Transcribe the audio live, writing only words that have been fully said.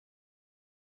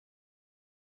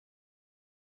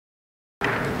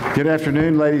Good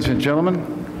afternoon, ladies and gentlemen,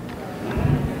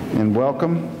 and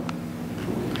welcome.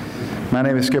 My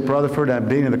name is Skip Rutherford. I'm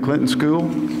Dean of the Clinton School,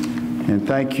 and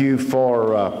thank you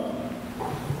for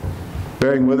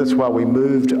bearing with us while we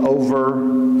moved over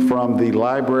from the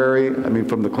library,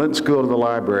 from the Clinton School to the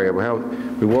library.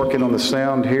 We're working on the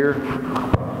sound here.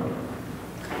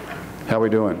 How are we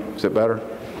doing? Is it better?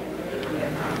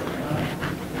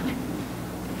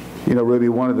 You know, Ruby,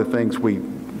 one of the things we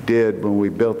did when we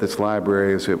built this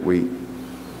library is that we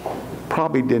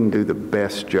probably didn't do the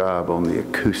best job on the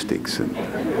acoustics, and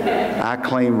I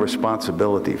claim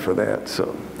responsibility for that,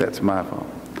 so that's my fault.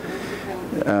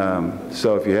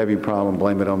 So if you have any problem,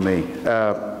 blame it on me.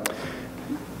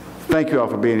 Thank you all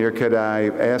for being here. Could I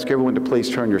ask everyone to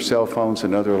please turn your cell phones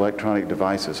and other electronic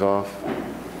devices off?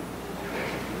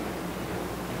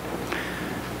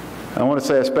 I want to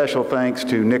say a special thanks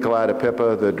to Nikolai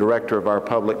DePippa, the director of our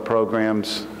public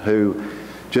programs, who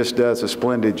just does a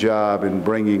splendid job in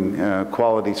bringing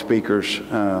quality speakers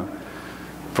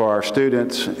for our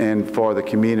students and for the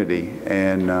community.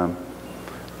 And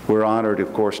we're honored,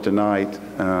 of course, tonight,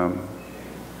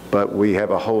 but we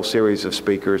have a whole series of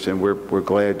speakers, and we're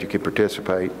glad you could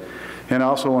participate. And I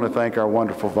also want to thank our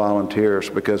wonderful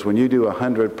volunteers, because when you do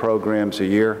 100 programs a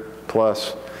year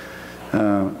plus,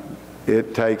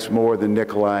 it takes more than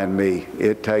Nikolai and me.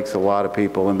 It takes a lot of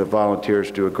people, and the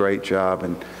volunteers do a great job,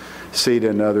 and Sita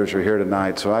and others are here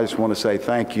tonight. So I just want to say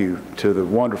thank you to the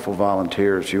wonderful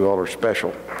volunteers. You all are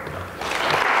special.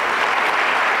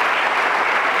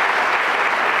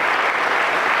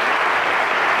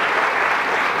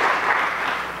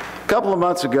 A couple of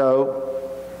months ago,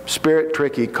 Spirit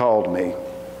Tricky called me,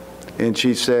 and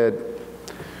she said,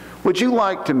 "Would you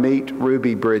like to meet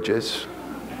Ruby Bridges?"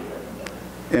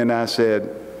 And I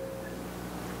said,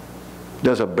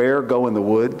 "Does a bear go in the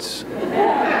woods?"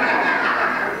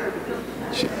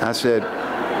 I said,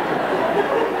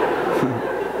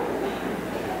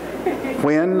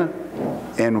 "When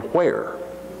and where?"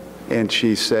 And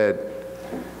she said,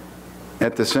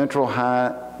 "At the Central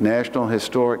High National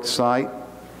Historic Site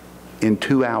in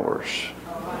 2 hours."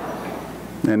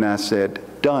 And I said,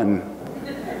 "Done."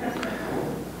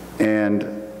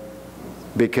 And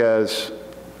because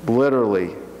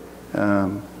literally,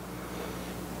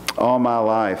 all my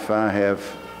life I have,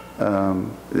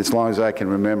 as long as I can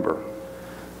remember,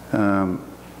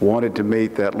 wanted to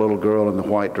meet that little girl in the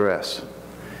white dress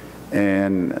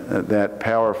and that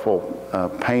powerful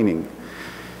painting,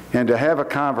 and to have a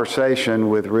conversation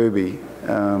with Ruby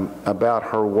about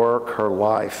her work, her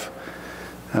life,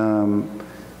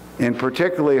 and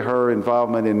particularly her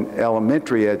involvement in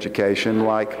elementary education,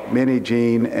 like Minnie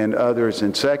Jean and others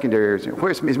in secondary.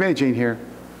 Is Minnie Jean here?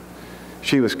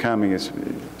 She was coming.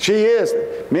 She is.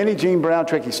 Minnie Jean Brown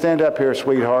Tricky, stand up here,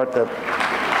 sweetheart.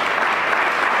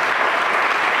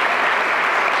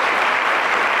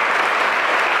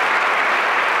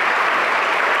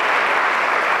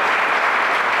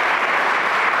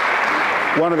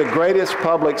 One of the greatest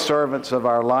public servants of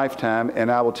our lifetime,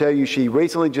 and I will tell you, she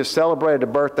recently just celebrated a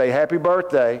birthday. Happy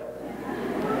birthday.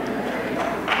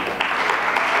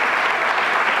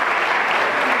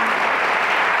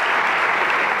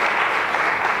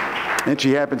 And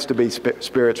she happens to be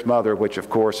Spirit's mother, which of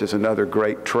course is another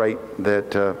great trait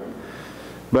that,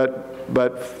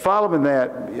 but following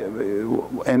that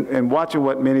and watching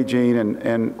what Minnie Jean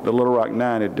and the Little Rock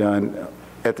Nine had done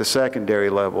at the secondary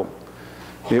level,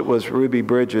 it was Ruby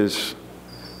Bridges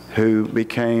who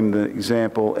became the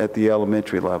example at the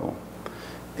elementary level.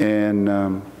 And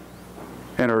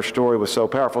her story was so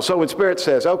powerful. So when Spirit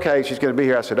says, "Okay, she's going to be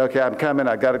here," I said, "Okay, I'm coming.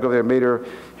 I've got to go there and meet her."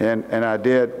 And I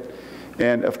did.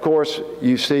 And of course,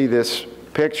 you see this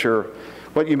picture.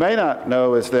 What you may not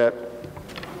know is that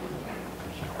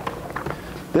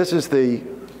this is the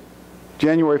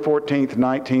January 14th,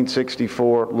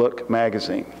 1964 Look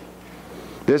magazine.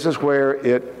 This is where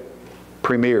it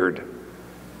premiered.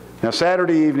 Now,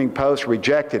 Saturday Evening Post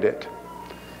rejected it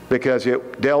because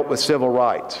it dealt with civil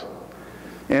rights.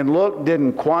 And Look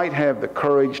didn't quite have the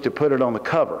courage to put it on the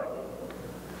cover.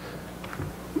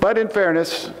 But in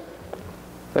fairness,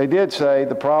 they did say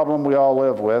The Problem We All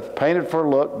Live With, painted for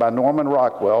Look by Norman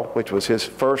Rockwell, which was his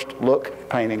first Look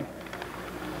painting.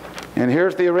 And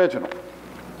here's the original.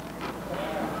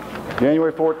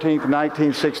 January 14th,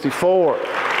 1964.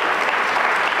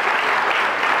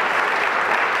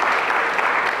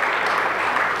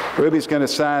 Ruby's going to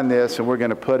sign this, and we're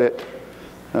going to put it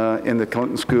in the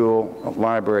Clinton School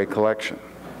Library collection.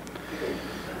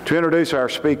 To introduce our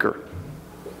speaker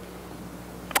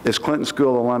is Clinton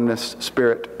School alumnus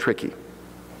Spirit Tricky.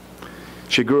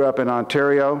 She grew up in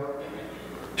Ontario.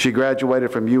 She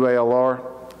graduated from UALR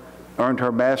earned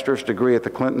her master's degree at the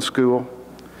Clinton School.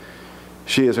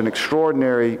 She is an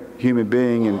extraordinary human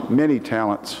being and many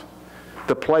talents,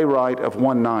 the playwright of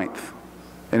 1/9.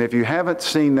 And if you haven't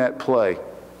seen that play,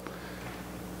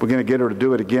 we're going to get her to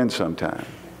do it again sometime,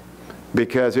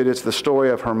 because it is the story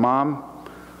of her mom,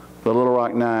 the Little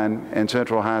Rock Nine, and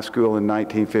Central High School in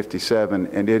 1957,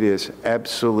 and it is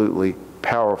absolutely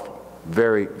powerful,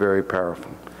 very, very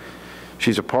powerful.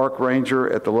 She's a park ranger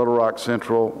at the Little Rock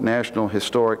Central National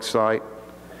Historic Site,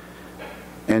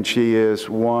 and she is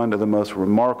one of the most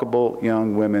remarkable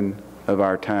young women of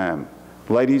our time.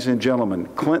 Ladies and gentlemen,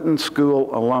 Clinton School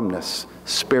alumnus,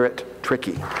 Spirit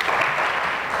Trickey.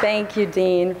 Thank you,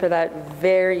 Dean, for that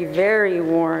very, very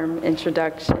warm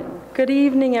introduction. Good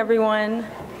evening, everyone.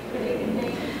 Good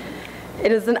evening.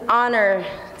 It is an honor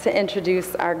to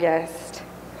introduce our guest,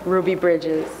 Ruby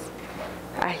Bridges,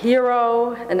 a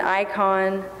hero, an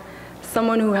icon,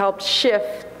 someone who helped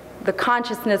shift the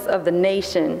consciousness of the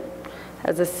nation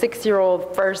as a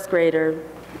 6-year-old first grader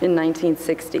in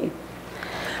 1960.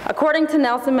 According to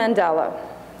Nelson Mandela,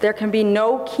 there can be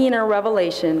no keener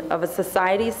revelation of a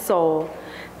society's soul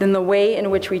than the way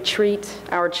in which we treat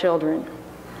our children.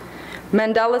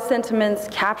 Mandela's sentiments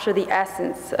capture the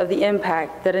essence of the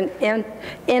impact that an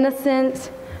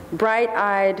innocent,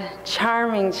 bright-eyed,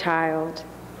 charming child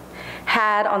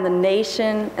had on the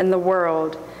nation and the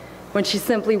world when she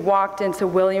simply walked into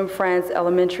William Frantz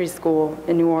Elementary School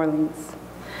in New Orleans.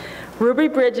 Ruby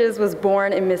Bridges was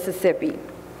born in Mississippi.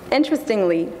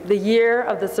 Interestingly, the year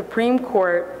of the Supreme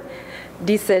Court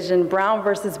decision, Brown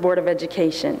versus Board of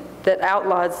Education, that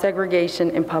outlawed segregation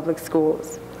in public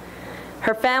schools.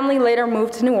 Her family later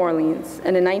moved to New Orleans,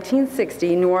 and in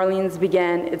 1960, New Orleans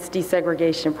began its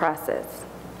desegregation process.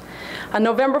 On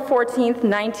November 14th,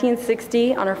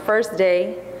 1960, on her first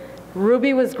day,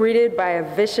 Ruby was greeted by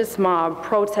a vicious mob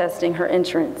protesting her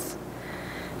entrance.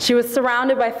 She was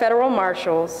surrounded by federal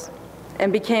marshals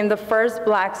and became the first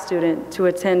black student to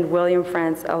attend William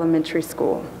Frantz Elementary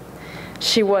School.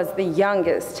 She was the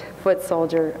youngest foot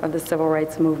soldier of the civil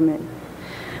rights movement.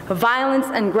 Violence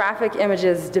and graphic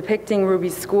images depicting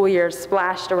Ruby's school year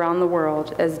splashed around the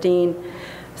world, as Dean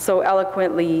so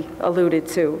eloquently alluded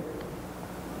to,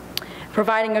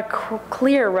 providing a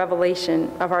clear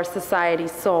revelation of our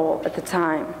society's soul at the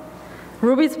time.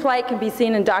 Ruby's plight can be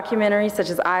seen in documentaries such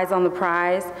as Eyes on the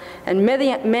Prize and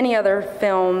many other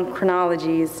film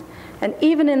chronologies, and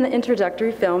even in the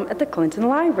introductory film at the Clinton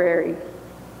Library.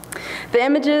 The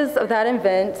images of that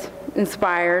event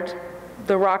inspired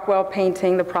the Rockwell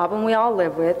painting, The Problem We All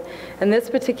Live With, and this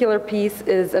particular piece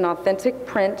is an authentic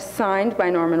print signed by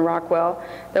Norman Rockwell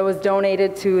that was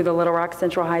donated to the Little Rock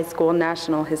Central High School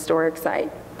National Historic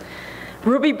Site.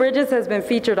 Ruby Bridges has been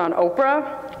featured on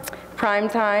Oprah,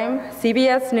 Primetime,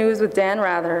 CBS News with Dan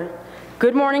Rather,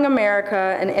 Good Morning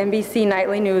America, and NBC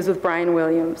Nightly News with Brian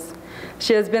Williams.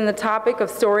 She has been the topic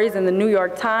of stories in the New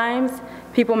York Times,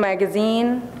 People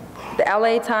magazine, the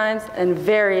LA Times, and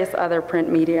various other print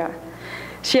media.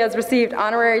 She has received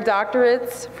honorary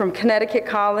doctorates from Connecticut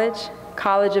College,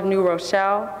 College of New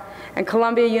Rochelle, and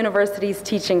Columbia University's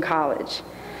Teaching College.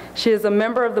 She is a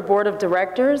member of the board of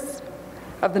directors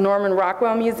of the Norman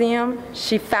Rockwell Museum.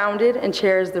 She founded and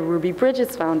chairs the Ruby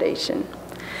Bridges Foundation.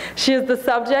 She is the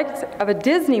subject of a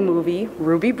Disney movie,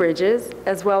 Ruby Bridges,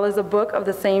 as well as a book of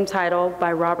the same title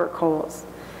by Robert Coles.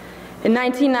 In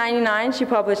 1999, she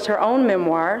published her own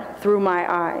memoir, Through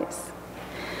My Eyes.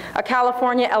 A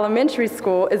California elementary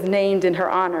school is named in her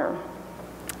honor.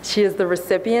 She is the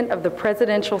recipient of the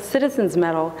Presidential Citizens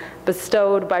Medal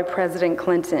bestowed by President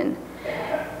Clinton,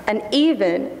 and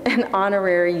even an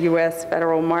honorary U.S.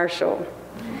 Federal Marshal.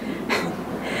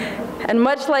 And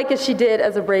much like as she did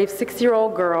as a brave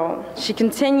 6-year-old girl, she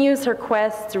continues her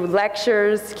quest through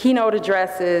lectures, keynote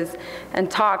addresses, and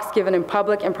talks given in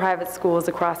public and private schools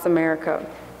across America.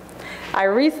 I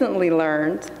recently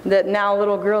learned that now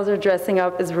little girls are dressing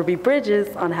up as Ruby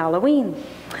Bridges on Halloween.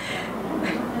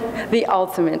 The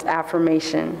ultimate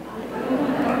affirmation.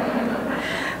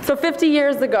 So 50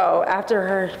 years ago,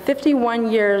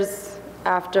 51 years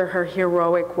after her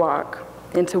heroic walk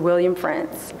into William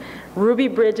Frantz, Ruby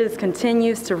Bridges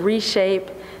continues to reshape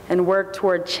and work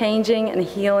toward changing and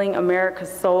healing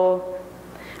America's soul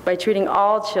by treating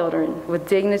all children with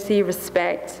dignity,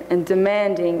 respect, and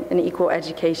demanding an equal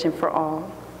education for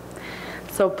all.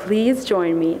 So please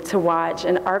join me to watch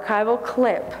an archival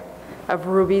clip of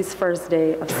Ruby's first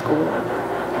day of school.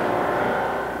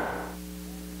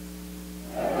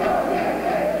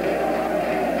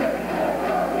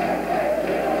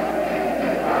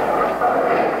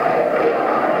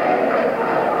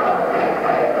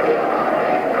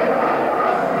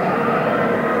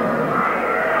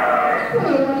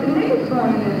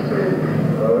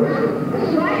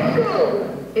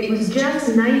 it was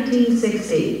just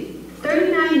 1960,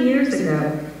 39 years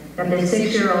ago, that the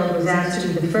 6-year-old was asked to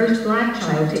be the first black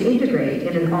child to integrate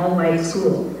in an all-white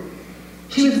school.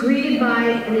 She was greeted by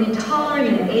an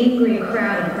intolerant and angry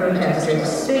crowd of protesters,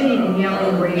 spitting and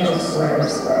yelling racial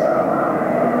slurs.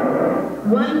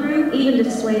 One group even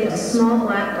displayed a small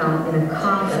black doll in a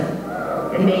coffin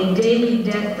and made daily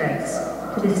death threats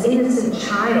to this innocent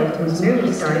child who was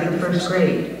merely starting the first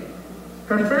grade.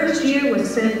 Her first year was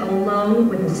spent alone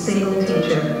with a single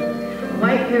teacher.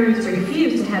 White parents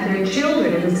refused to have their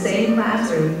children in the same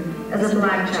classroom as a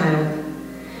black child.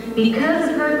 Because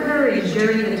of her courage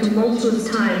during the tumultuous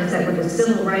times that were the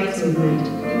civil rights movement,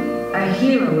 a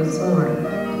hero was born.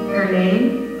 Her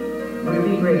name,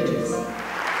 Ruby Bridges.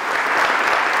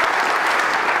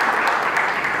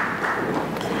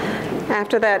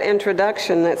 After that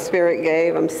introduction that Spirit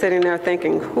gave, I'm sitting there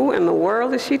thinking, who in the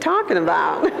world is she talking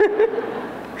about?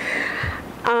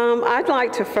 I'd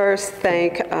like to first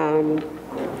thank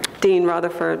Dean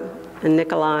Rutherford and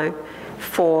Nikolai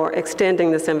for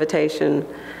extending this invitation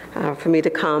for me to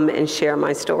come and share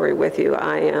my story with you.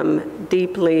 I am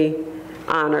deeply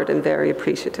honored and very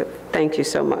appreciative. Thank you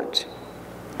so much.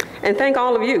 And thank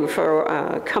all of you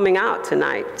for coming out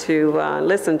tonight to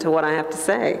listen to what I have to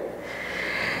say.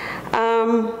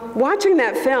 Watching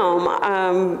that film,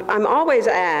 I'm always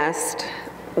asked,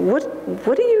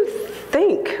 what do you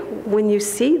think when you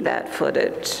see that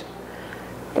footage?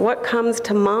 What comes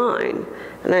to mind?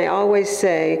 And I always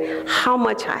say how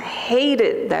much I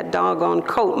hated that doggone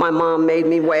coat my mom made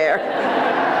me wear.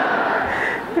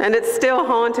 And it's still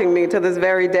haunting me to this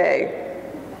very day.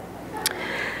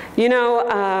 You know,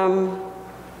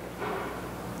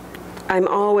 I'm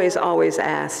always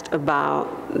asked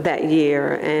about that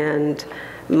year and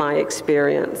my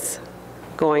experience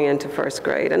going into first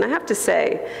grade. And I have to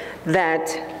say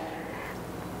that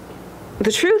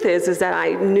the truth is that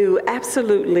I knew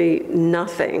absolutely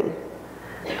nothing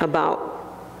about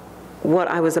what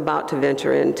I was about to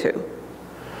venture into.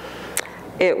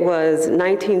 It was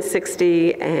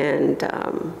 1960, and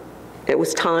it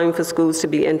was time for schools to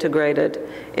be integrated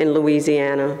in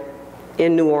Louisiana,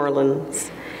 in New Orleans.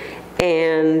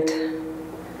 And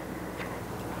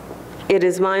it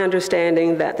is my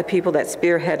understanding that the people that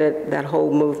spearheaded that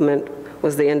whole movement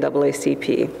was the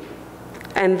NAACP.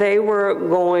 And they were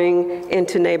going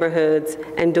into neighborhoods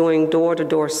and doing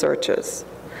door-to-door searches,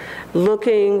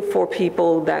 looking for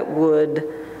people that would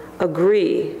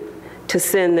agree to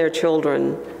send their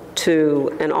children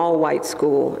to an all-white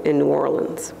school in New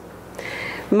Orleans.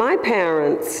 My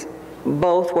parents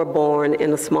both were born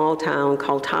in a small town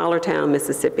called Tylertown,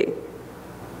 Mississippi.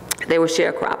 They were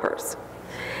sharecroppers.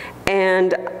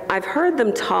 And I've heard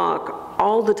them talk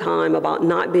all the time about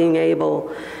not being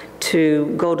able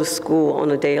to go to school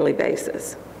on a daily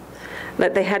basis,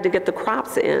 that they had to get the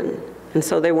crops in, and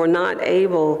so they were not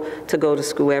able to go to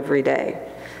school every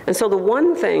day. And so the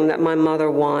one thing that my mother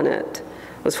wanted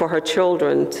was for her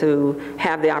children to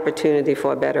have the opportunity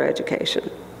for a better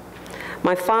education.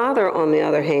 My father, on the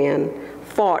other hand,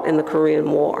 fought in the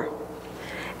Korean War.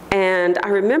 And I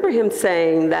remember him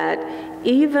saying that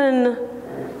even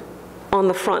on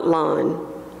the front line,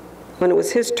 when it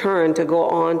was his turn to go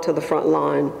on to the front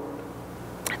line,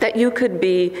 that you could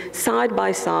be side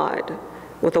by side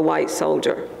with a white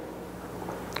soldier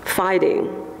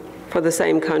fighting for the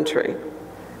same country,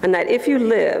 and that if you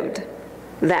lived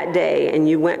that day and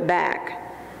you went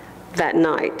back that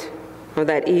night or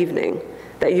that evening,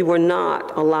 that you were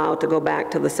not allowed to go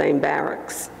back to the same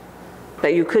barracks,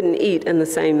 that you couldn't eat in the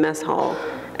same mess hall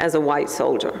as a white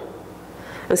soldier.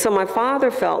 And so my father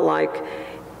felt like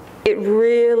it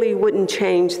really wouldn't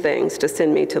change things to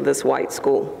send me to this white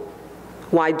school.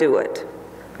 Why do it?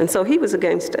 And so he was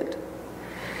against it.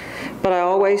 But I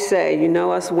always say, you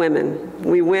know us women,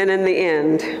 we win in the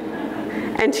end.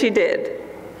 And she did.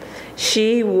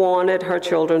 She wanted her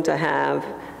children to have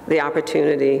the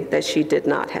opportunity that she did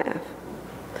not have.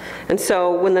 And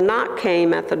so when the knock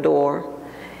came at the door,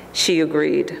 she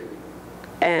agreed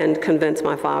and convinced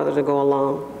my father to go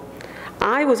along.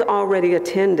 I was already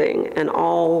attending an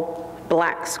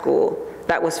all-black school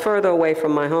that was further away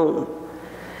from my home.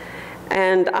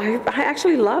 And I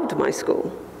actually loved my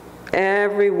school.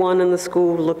 Everyone in the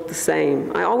school looked the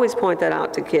same. I always point that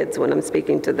out to kids when I'm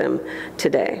speaking to them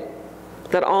today,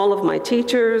 that all of my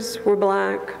teachers were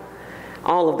black,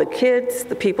 all of the kids,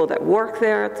 the people that worked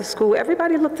there at the school,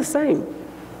 everybody looked the same.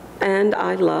 And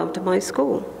I loved my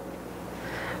school.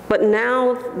 But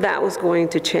now that was going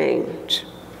to change.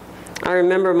 I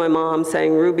remember my mom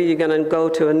saying, Ruby, you're going to go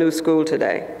to a new school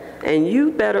today, and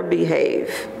you better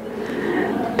behave.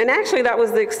 And actually, that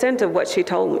was the extent of what she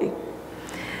told me.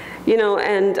 You know,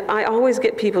 and I always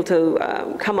get people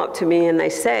to come up to me and they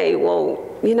say, well,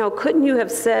 you know, couldn't you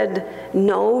have said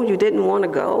no, you didn't want to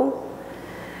go?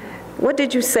 What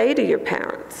did you say to your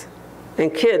parents?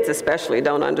 And kids especially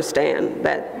don't understand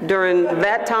that during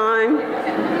that time,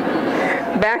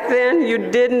 back then, you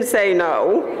didn't say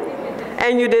no,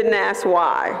 and you didn't ask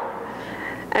why.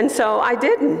 And so I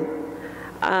didn't.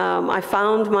 I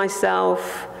found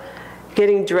myself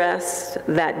getting dressed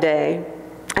that day,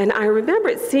 and I remember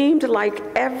it seemed like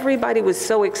everybody was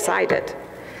so excited.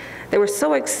 They were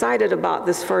so excited about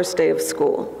this first day of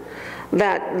school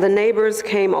that the neighbors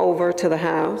came over to the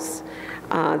house.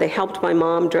 They helped my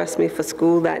mom dress me for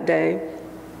school that day.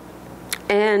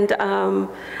 And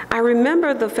I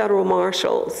remember the federal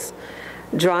marshals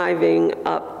driving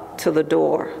up to the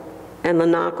door and the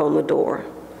knock on the door.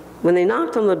 When they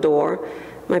knocked on the door,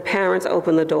 my parents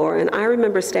opened the door, and I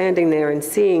remember standing there and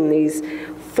seeing these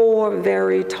 4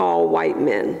 very tall white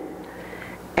men.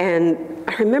 And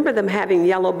I remember them having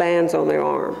yellow bands on their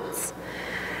arms.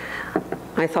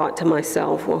 I thought to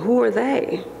myself, well, who are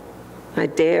they? I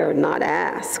dared not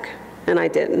ask, and I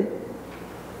didn't.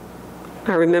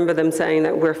 I remember them saying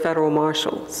that we're federal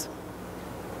marshals.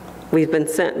 We've been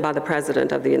sent by the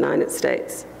President of the United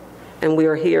States, and we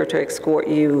are here to escort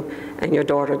you and your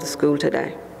daughter to school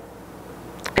today.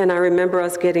 And I remember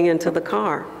us getting into the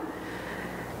car.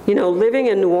 You know, living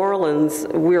in New Orleans,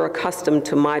 we're accustomed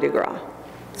to Mardi Gras.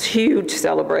 It's a huge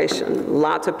celebration.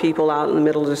 Lots of people out in the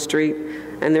middle of the street,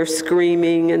 and they're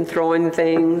screaming and throwing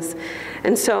things.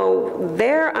 And so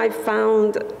there I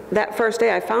found, that first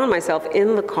day, I found myself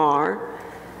in the car,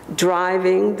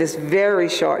 driving this very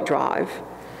short drive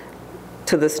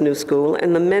to this new school.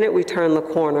 And the minute we turned the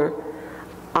corner,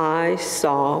 I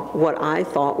saw what I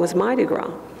thought was Mardi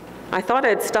Gras. I thought I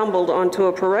had stumbled onto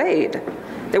a parade.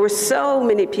 There were so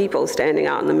many people standing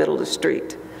out in the middle of the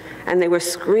street, and they were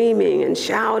screaming and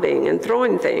shouting and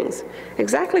throwing things,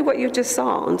 exactly what you just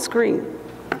saw on screen.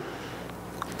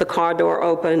 The car door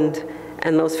opened,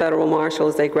 and those federal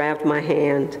marshals, they grabbed my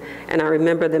hand, and I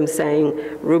remember them saying,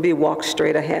 "Ruby, walk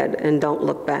straight ahead and don't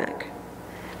look back."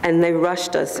 And they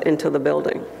rushed us into the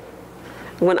building.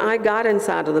 When I got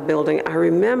inside of the building, I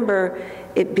remember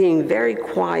it being very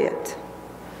quiet.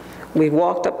 We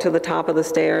walked up to the top of the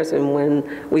stairs, and when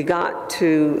we got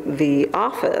to the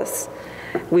office,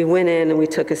 we went in and we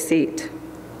took a seat,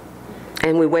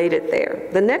 and we waited there.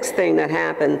 The next thing that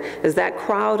happened is that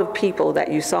crowd of people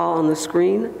that you saw on the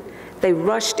screen, they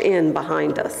rushed in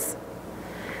behind us.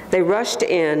 They rushed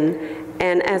in,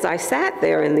 and as I sat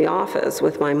there in the office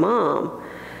with my mom,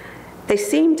 they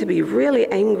seemed to be really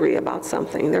angry about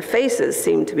something. Their faces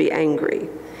seemed to be angry.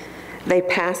 They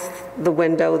passed the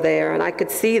window there, and I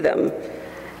could see them.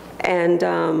 And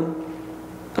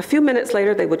a few minutes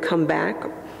later, they would come back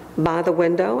by the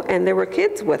window, and there were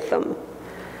kids with them.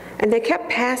 And they kept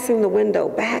passing the window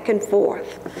back and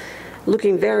forth,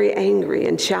 looking very angry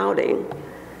and shouting.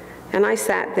 And I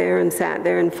sat there, and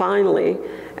finally,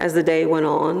 as the day went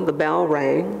on, the bell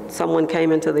rang. Someone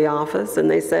came into the office, and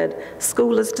they said,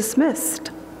 "School is dismissed.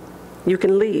 You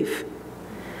can leave."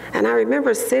 And I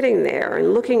remember sitting there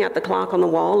and looking at the clock on the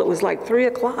wall. It was like 3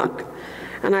 o'clock.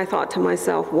 And I thought to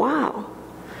myself, wow,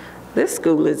 this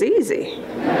school is easy.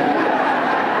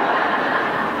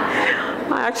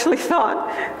 I actually thought,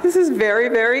 this is very,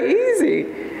 very easy.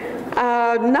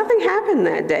 Nothing happened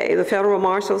that day. The federal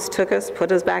marshals took us,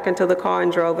 put us back into the car,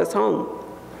 and drove us home.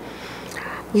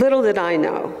 Little did I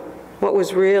know what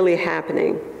was really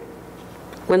happening.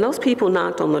 When those people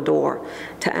knocked on the door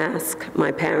to ask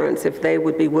my parents if they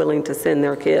would be willing to send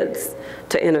their kids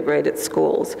to integrated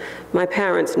schools, my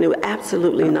parents knew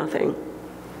absolutely nothing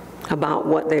about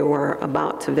what they were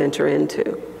about to venture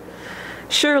into.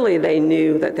 Surely they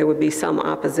knew that there would be some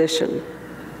opposition.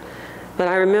 But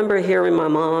I remember hearing my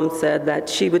mom said that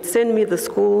she would send me to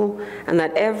school, and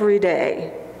that every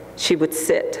day she would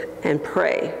sit and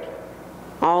pray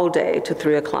all day to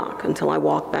 3 o'clock until I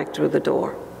walked back through the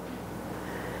door.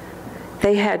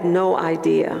 They had no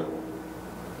idea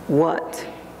what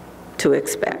to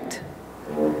expect,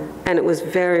 and it was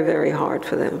very, very hard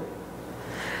for them.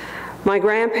 My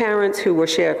grandparents, who were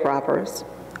sharecroppers,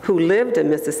 who lived in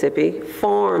Mississippi,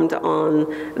 farmed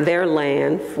on their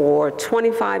land for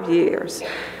 25 years.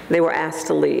 They were asked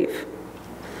to leave.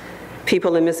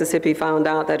 People in Mississippi found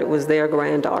out that it was their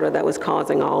granddaughter that was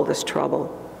causing all this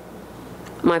trouble.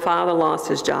 My father lost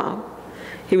his job.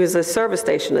 He was a service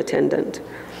station attendant.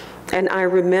 And I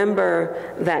remember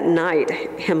that night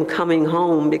him coming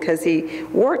home because he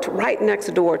worked right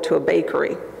next door to a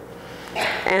bakery.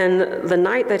 And the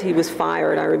night that he was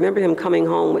fired, I remember him coming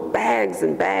home with bags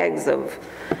and bags of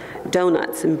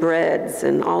donuts and breads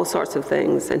and all sorts of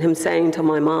things, and him saying to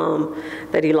my mom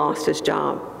that he lost his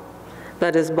job,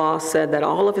 that his boss said that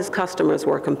all of his customers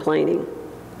were complaining.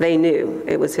 They knew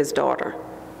it was his daughter.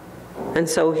 And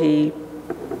so he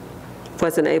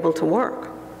wasn't able to work.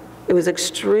 It was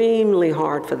extremely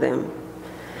hard for them.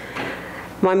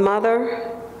 My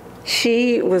mother,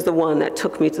 she was the one that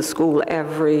took me to school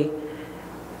every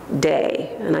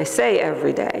day, and I say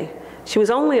every day. She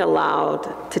was only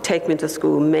allowed to take me to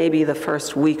school maybe the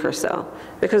first week or so,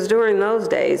 because during those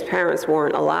days, parents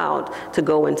weren't allowed to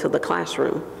go into the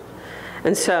classroom.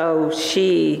 And so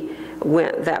she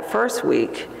went that first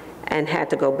week and had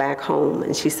to go back home,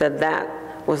 and she said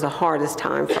that was the hardest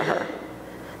time for her,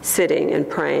 sitting and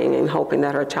praying and hoping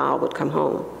that her child would come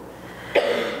home.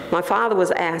 My father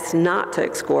was asked not to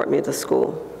escort me to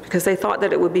school because they thought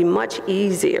that it would be much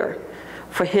easier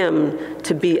for him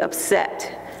to be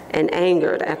upset and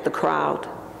angered at the crowd.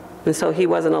 And so he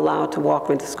wasn't allowed to walk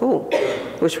me to school,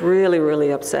 which really,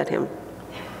 really upset him.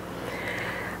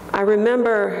 I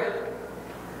remember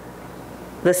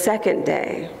the second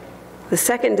day. The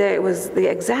second day, it was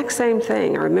the exact same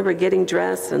thing. I remember getting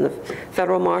dressed and the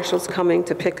federal marshals coming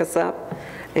to pick us up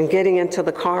and getting into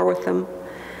the car with them.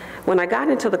 When I got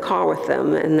into the car with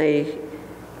them, and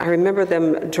I remember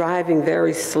them driving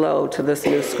very slow to this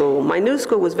new school. My new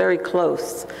school was very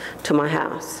close to my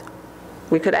house.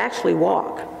 We could actually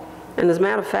walk. And as a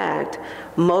matter of fact,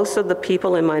 most of the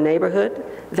people in my neighborhood,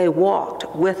 they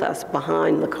walked with us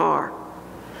behind the car.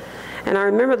 And I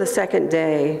remember the second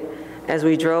day, as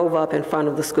we drove up in front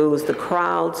of the schools, the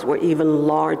crowds were even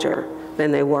larger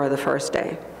than they were the first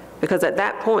day. Because at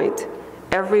that point,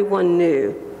 everyone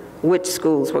knew which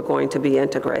schools were going to be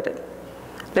integrated.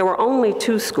 There were only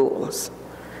 2 schools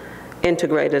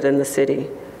integrated in the city,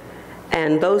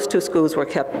 and those 2 schools were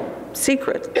kept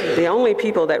secret. The only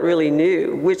people that really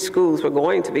knew which schools were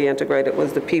going to be integrated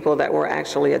was the people that were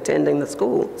actually attending the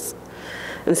schools.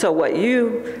 And so what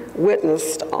you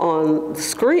witnessed on the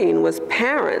screen was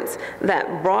parents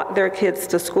that brought their kids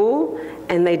to school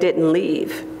and they didn't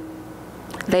leave.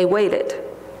 They waited.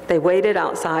 They waited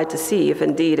outside to see if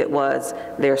indeed it was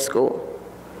their school.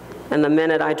 And the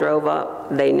minute I drove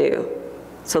up, they knew.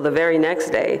 So the very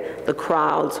next day, the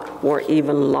crowds were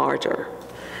even larger.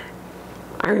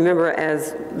 I remember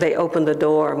as they opened the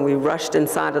door and we rushed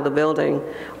inside of the building,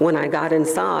 when I got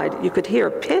inside, you could hear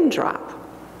a pin drop.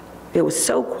 It was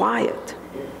so quiet.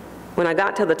 When I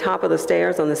got to the top of the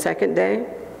stairs on the second day,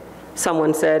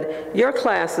 someone said, "Your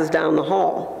class is down the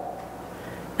hall."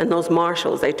 And those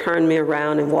marshals, they turned me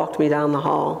around and walked me down the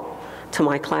hall to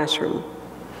my classroom.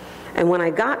 And when I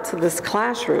got to this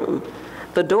classroom,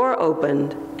 the door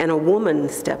opened and a woman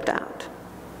stepped out.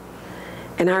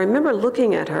 And I remember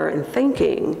looking at her and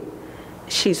thinking,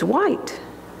 she's white.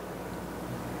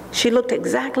 She looked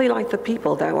exactly like the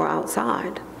people that were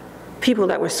outside, people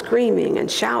that were screaming and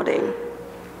shouting.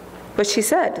 But she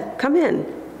said, "Come in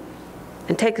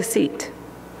and take a seat."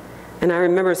 And I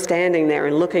remember standing there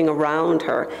and looking around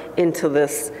her into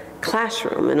this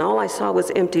classroom, and all I saw was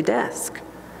empty desks.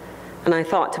 And I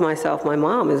thought to myself, my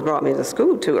mom has brought me to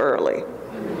school too early.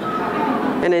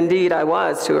 And indeed, I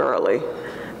was too early.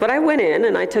 But I went in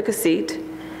and I took a seat,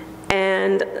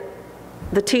 and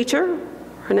the teacher,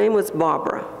 her name was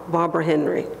Barbara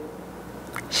Henry.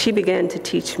 She began to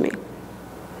teach me.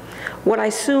 What I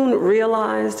soon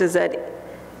realized is that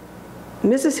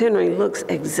Mrs. Henry looks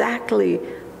exactly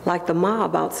like the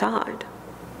mob outside,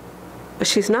 but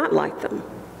she's not like them.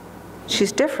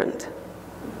 She's different,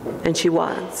 and she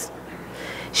was.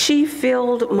 She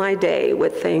filled my day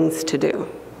with things to do.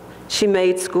 She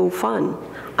made school fun.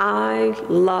 I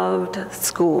loved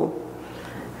school,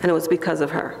 and it was because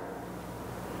of her.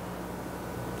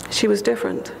 She was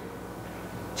different.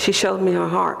 She showed me her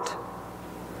heart,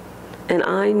 and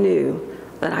I knew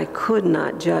that I could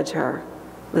not judge her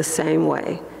the same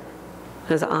way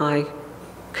as I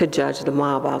could judge the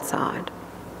mob outside.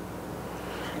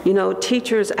 You know,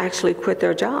 teachers actually quit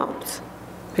their jobs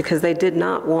because they did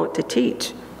not want to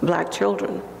teach black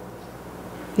children.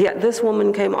 Yet this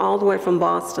woman came all the way from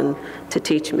Boston to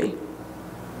teach me.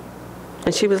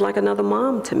 And she was like another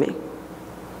mom to me.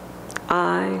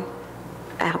 I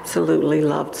absolutely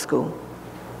loved school.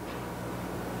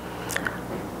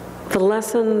 The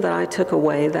lesson that I took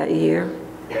away that year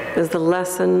is the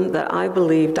lesson that I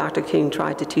believe Dr. King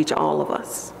tried to teach all of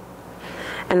us.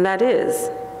 And that is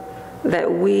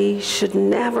that we should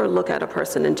never look at a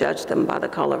person and judge them by the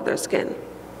color of their skin.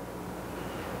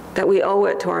 That we owe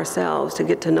it to ourselves to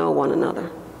get to know one another.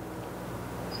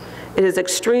 It is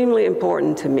extremely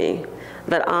important to me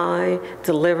that I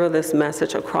deliver this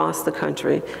message across the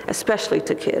country, especially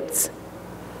to kids,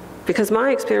 because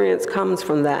my experience comes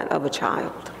from that of a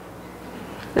child.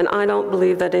 And I don't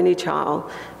believe that any child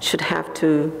should have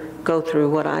to go through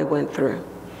what I went through,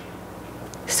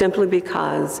 simply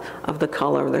because of the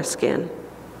color of their skin.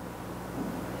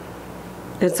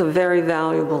 It's a very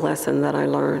valuable lesson that I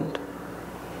learned,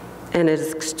 and it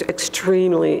is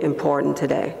extremely important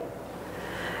today.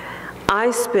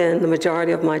 I spend the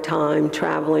majority of my time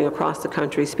traveling across the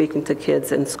country speaking to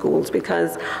kids in schools,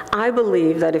 because I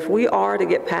believe that if we are to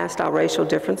get past our racial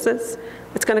differences,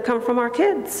 it's going to come from our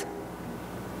kids.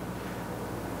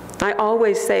 I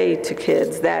always say to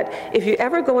kids that if you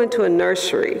ever go into a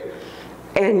nursery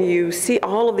and you see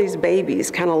all of these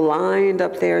babies kind of lined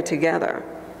up there together,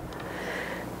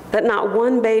 that not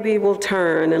one baby will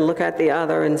turn and look at the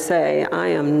other and say, I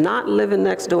am not living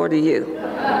next door to you.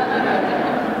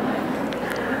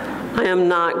 I am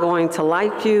not going to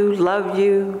like you, love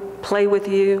you, play with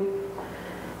you.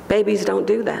 Babies don't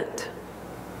do that.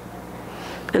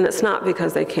 And it's not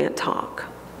because they can't talk.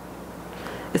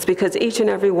 It's because each and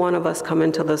every one of us come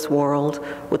into this world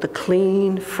with a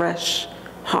clean, fresh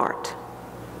heart.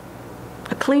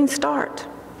 A clean start.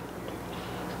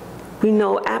 We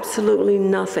know absolutely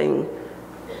nothing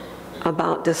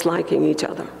about disliking each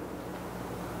other.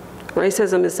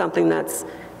 Racism is something that's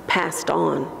passed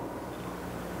on.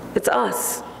 It's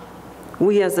us,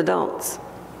 we as adults.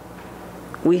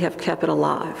 We have kept it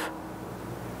alive,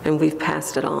 and we've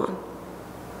passed it on.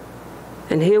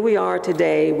 And here we are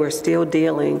today, we're still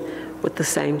dealing with the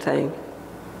same thing,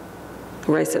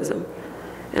 racism.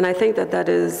 And I think that that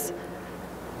is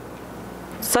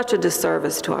such a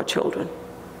disservice to our children.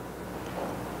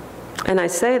 And I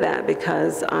say that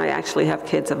because I actually have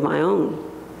kids of my own.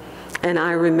 And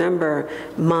I remember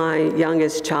my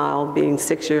youngest child being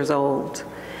 6 years old.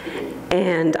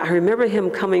 And I remember him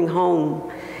coming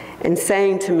home and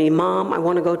saying to me, Mom, I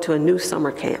want to go to a new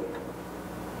summer camp.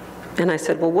 And I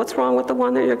said, well, what's wrong with the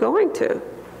one that you're going to?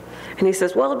 And he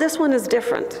says, well, this one is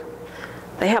different.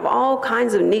 They have all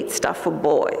kinds of neat stuff for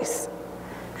boys.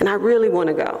 And I really want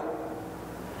to go.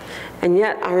 And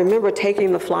yet I remember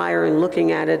taking the flyer and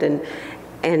looking at it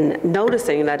and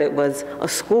noticing that it was a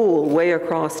school way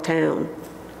across town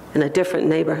in a different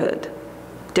neighborhood,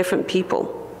 different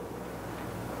people.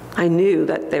 I knew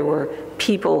that there were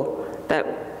people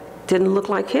that didn't look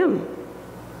like him.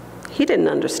 He didn't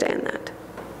understand that.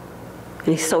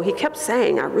 And so he kept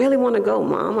saying, I really want to go,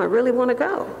 Mom, I really want to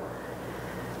go.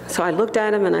 So I looked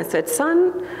at him and I said,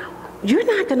 son, you're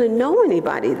not going to know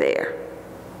anybody there.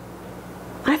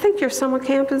 I think your summer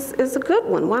camp is a good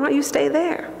one. Why don't you stay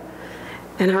there?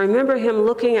 And I remember him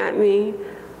looking at me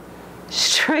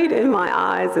straight in my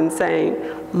eyes and saying,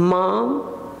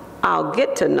 Mom, I'll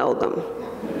get to know them.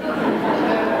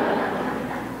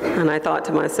 And I thought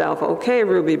to myself, okay,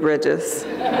 Ruby Bridges,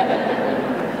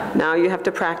 now you have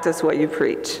to practice what you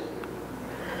preach.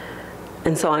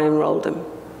 And so I enrolled him.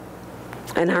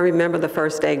 And I remember the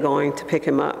first day going to pick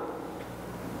him up.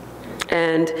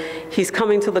 And he's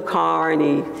coming to the car,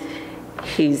 and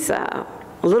he's a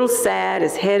little sad,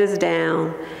 his head is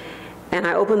down. And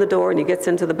I opened the door, and he gets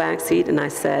into the back seat, and I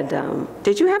said,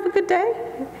 did you have a good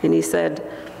day? And he said,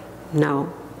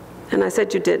 no. And I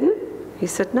said, you didn't? He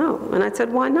said, no. And I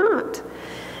said, why not?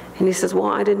 And he says, well,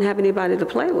 I didn't have anybody to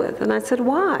play with. And I said,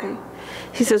 why?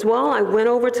 He says, well, I went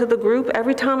over to the group.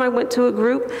 Every time I went to a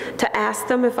group to ask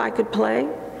them if I could play,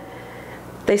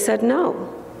 they said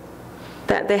no,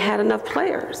 that they had enough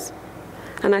players.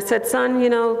 And I said, son, you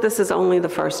know, this is only the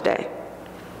first day.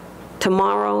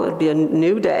 Tomorrow it'll be a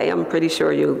new day. I'm pretty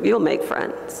sure you'll make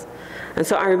friends. And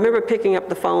so I remember picking up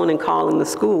the phone and calling the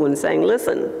school and saying,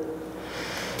 listen,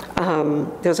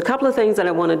 there's a couple of things that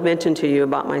I want to mention to you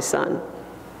about my son.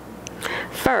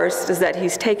 First is that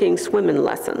he's taking swimming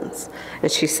lessons.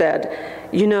 And she said,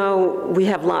 you know, we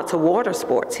have lots of water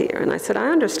sports here. And I said, I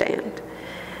understand.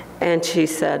 And she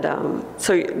said,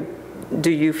 so do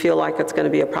you feel like it's going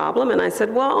to be a problem? And I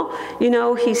said, well, you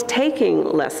know, he's taking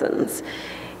lessons.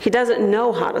 He doesn't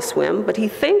know how to swim, but he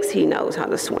thinks he knows how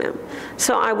to swim.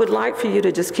 So I would like for you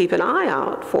to just keep an eye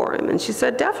out for him. And she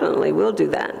said, definitely, we'll do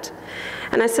that.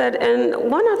 And I said, and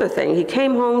one other thing, he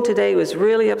came home today, was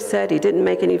really upset, he didn't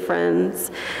make any friends,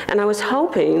 and I was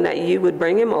hoping that you would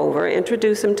bring him over,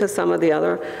 introduce him to some of the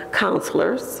other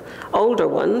counselors, older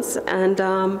ones,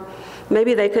 and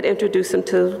maybe they could introduce him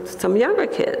to some younger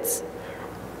kids.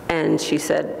 And she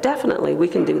said, definitely, we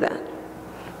can do that.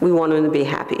 We want him to be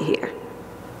happy here.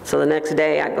 So the next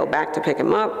day I go back to pick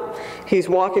him up. He's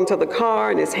walking to the car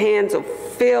and his hands are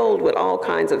filled with all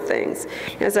kinds of things.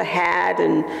 He has a hat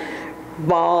and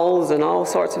balls and all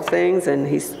sorts of things, and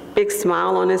he's big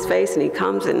smile on his face, and he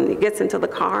comes and he gets into the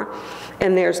car,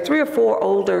 and there's 3 or 4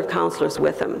 older counselors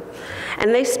with him.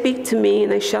 And they speak to me,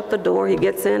 and they shut the door. He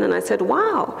gets in, and I said,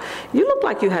 "Wow, you look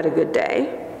like you had a good day."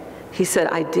 He said,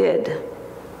 "I did."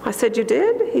 I said, "You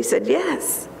did?" He said,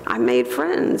 "Yes, I made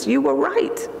friends. You were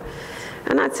right."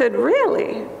 And I said,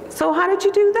 "Really? So how did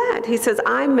you do that?" He says,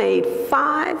 "I made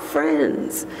 5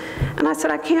 friends." And I said,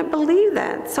 "I can't believe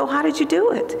that. So how did you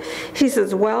do it?" He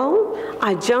says, "Well,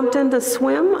 I jumped in to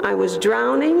swim, I was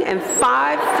drowning, and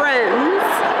 5 friends."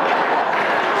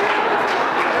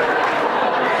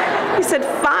 He said,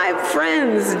 5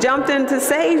 friends jumped in to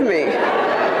save me.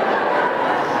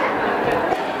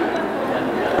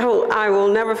 I will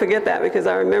never forget that, because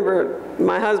I remember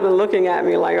my husband looking at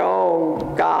me like,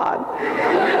 "Oh, God."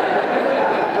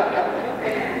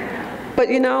 But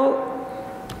you know,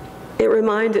 it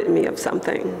reminded me of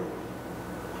something.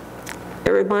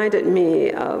 It reminded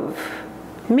me of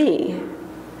me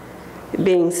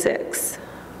being 6.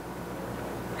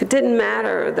 It didn't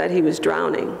matter that he was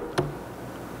drowning.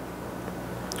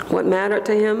 What mattered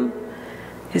to him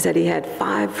is that he had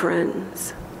 5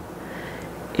 friends,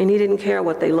 and he didn't care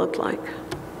what they looked like.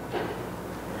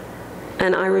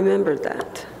 And I remembered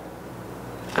that.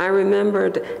 I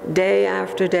remembered day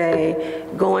after day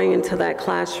going into that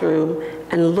classroom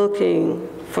and looking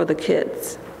for the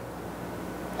kids,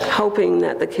 hoping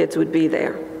that the kids would be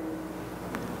there.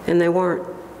 And they weren't.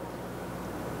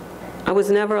 I was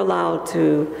never allowed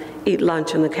to eat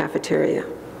lunch in the cafeteria.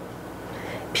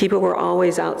 People were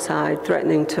always outside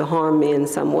threatening to harm me in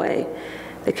some way.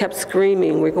 They kept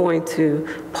screaming, "We're going to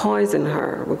poison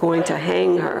her, we're going to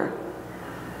hang her."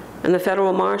 And the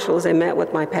federal marshals, they met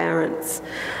with my parents,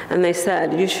 and they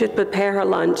said, "You should prepare her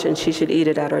lunch and she should eat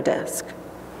it at her desk."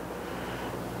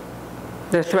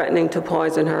 They're threatening to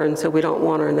poison her, and so we don't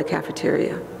want her in the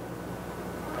cafeteria.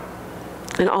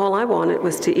 And all I wanted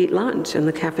was to eat lunch in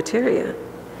the cafeteria.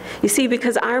 You see,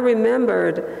 because I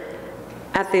remembered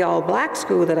at the all-black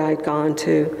school that I'd gone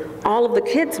to, all of the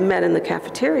kids met in the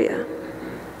cafeteria,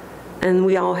 and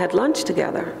we all had lunch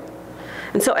together.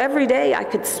 And so every day I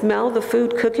could smell the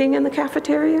food cooking in the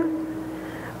cafeteria,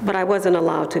 but I wasn't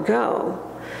allowed to go.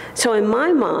 So in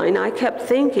my mind, I kept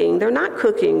thinking, they're not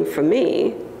cooking for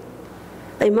me.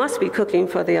 They must be cooking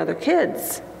for the other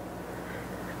kids.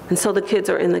 And so the kids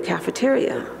are in the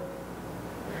cafeteria.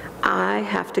 I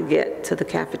have to get to the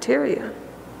cafeteria.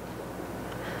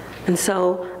 And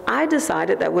so I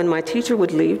decided that when my teacher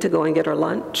would leave to go and get her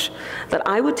lunch, that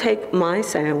I would take my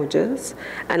sandwiches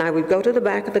and I would go to the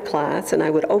back of the class and I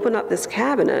would open up this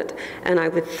cabinet and I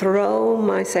would throw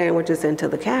my sandwiches into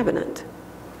the cabinet.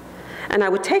 And I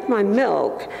would take my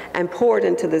milk and pour it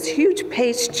into this huge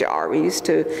paste jar. We used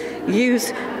to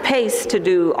use paste to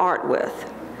do art with.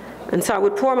 And so I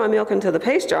would pour my milk into the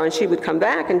paste jar, and she would come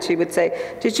back and she would say,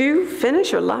 "Did you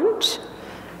finish your lunch?"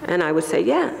 And I would say,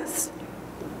 "Yes."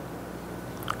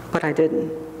 But I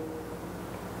didn't,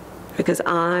 because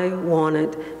I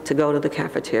wanted to go to the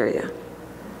cafeteria.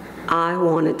 I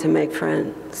wanted to make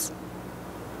friends.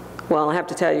 Well, I have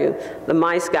to tell you, the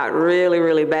mice got really,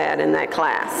 really bad in that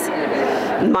class.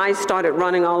 Mice started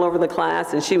running all over the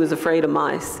class, and she was afraid of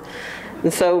mice.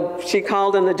 And so she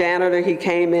called in the janitor. He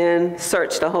came in,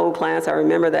 searched the whole class. I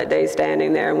remember that day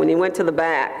standing there. And when he went to the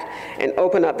back and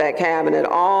opened up that cabinet,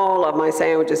 all of my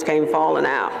sandwiches came falling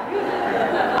out.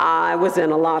 I was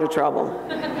in a lot of trouble.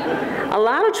 A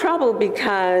lot of trouble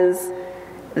because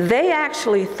they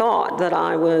actually thought that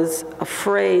I was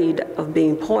afraid of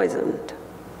being poisoned.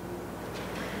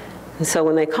 And so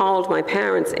when they called my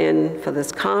parents in for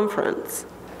this conference,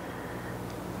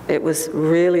 it was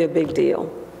really a big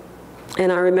deal. And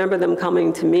I remember them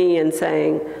coming to me and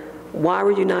saying, "Why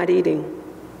were you not eating?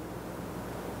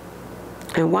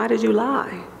 And why did you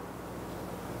lie?"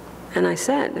 And I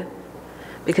said,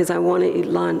 "Because I want to eat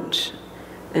lunch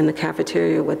in the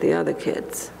cafeteria with the other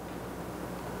kids."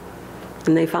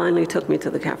 And they finally took me to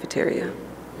the cafeteria.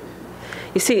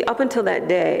 You see, up until that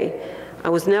day, I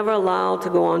was never allowed to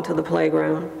go onto the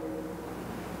playground.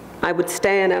 I would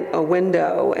stand at a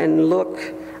window and look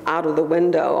out of the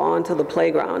window onto the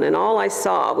playground, and all I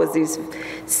saw was these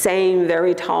same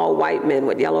very tall white men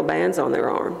with yellow bands on their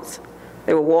arms.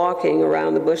 They were walking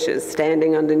around the bushes,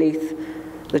 standing underneath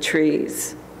the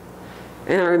trees.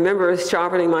 And I remember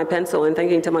sharpening my pencil and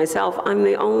thinking to myself, I'm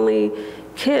the only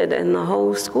kid in the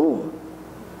whole school.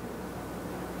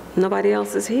 Nobody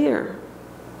else is here.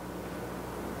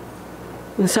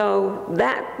 And so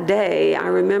that day, I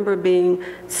remember being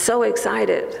so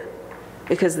excited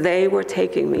because they were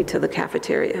taking me to the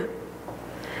cafeteria.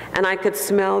 And I could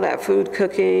smell that food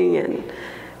cooking, and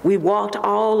We walked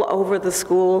all over the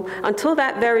school. Until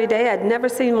that very day, I'd never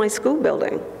seen my school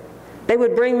building. They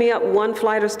would bring me up one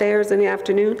flight of stairs in the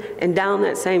afternoon and down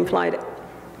that same flight,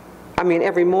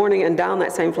 every morning and down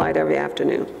that same flight every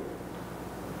afternoon.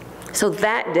 So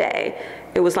that day,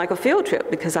 it was like a field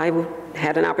trip because I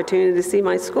had an opportunity to see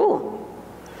my school.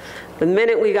 The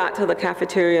minute we got to the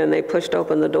cafeteria and they pushed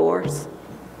open the doors,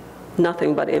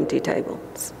 nothing but empty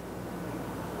tables.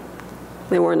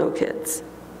 There were no kids.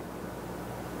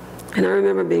 And I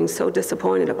remember being so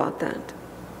disappointed about that.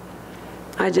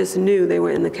 I just knew they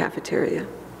were in the cafeteria.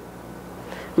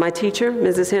 My teacher,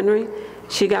 Mrs. Henry,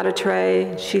 she got a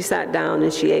tray, she sat down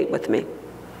and she ate with me.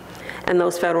 And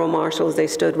those federal marshals, they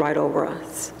stood right over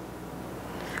us.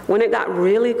 When it got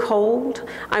really cold,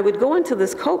 I would go into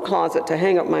this coat closet to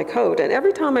hang up my coat, and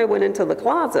every time I went into the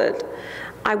closet,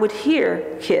 I would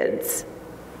hear kids'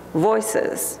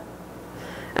 voices.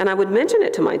 And I would mention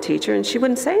it to my teacher, and she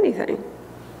wouldn't say anything.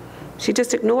 She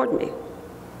just ignored me.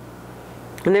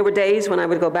 And there were days when I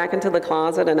would go back into the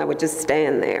closet and I would just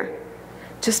stand there,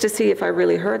 just to see if I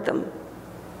really heard them.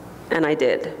 And I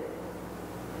did.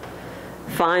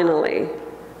 Finally,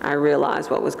 I realized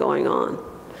what was going on.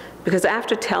 Because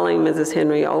after telling Mrs.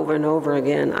 Henry over and over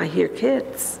again, I hear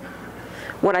kids.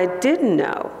 What I didn't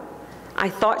know, I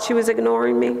thought she was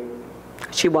ignoring me.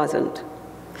 She wasn't.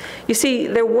 You see,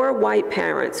 there were white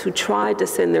parents who tried to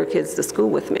send their kids to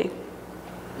school with me.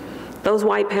 Those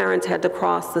white parents had to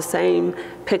cross the same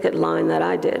picket line that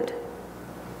I did,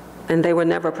 and they were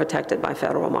never protected by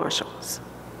federal marshals.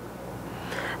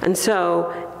 And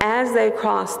so, as they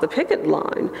crossed the picket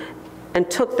line and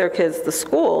took their kids to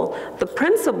school, the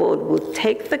principal would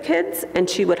take the kids and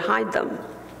she would hide them,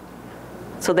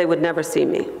 so they would never see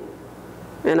me,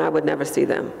 and I would never see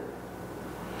them.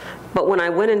 But when I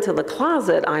went into the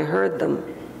closet, I heard them.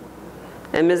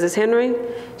 And Mrs. Henry,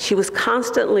 she was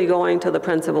constantly going to the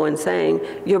principal and saying,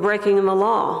 "You're breaking the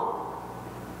law.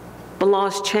 The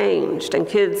law's changed, and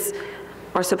kids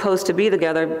are supposed to be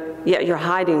together, yet you're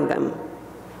hiding them.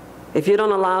 If you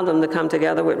don't allow them to come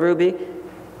together with Ruby,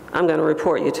 I'm going to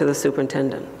report you to the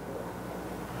superintendent."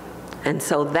 And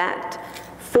so that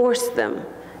forced them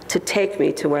to take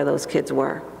me to where those kids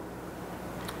were.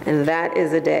 And that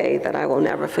is a day that I will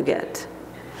never forget.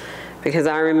 Because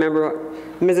I remember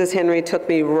Mrs. Henry took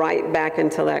me right back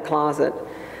into that closet,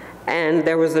 and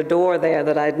there was a door there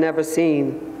that I'd never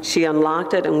seen. She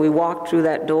unlocked it and we walked through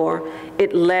that door.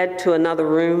 It led to another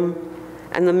room,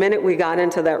 and the minute we got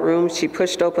into that room, she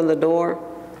pushed open the door,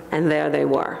 and there they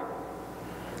were.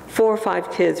 4 or 5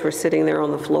 kids were sitting there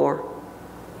on the floor,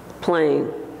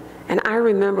 playing. And I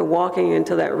remember walking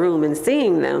into that room and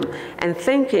seeing them and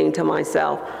thinking to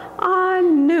myself, I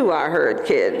knew I heard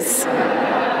kids.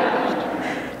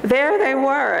 There they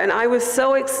were, and I was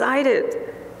so excited.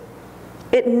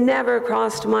 It never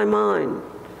crossed my mind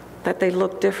that they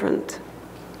looked different.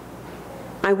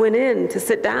 I went in to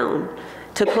sit down,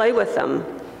 to play with them.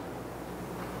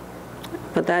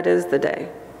 But that is the day.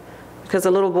 Because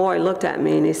a little boy looked at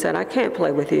me and he said, "I can't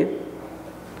play with you.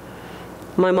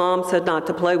 My mom said not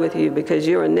to play with you because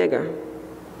you're a nigger."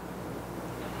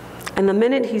 And the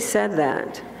minute he said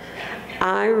that,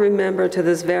 I remember to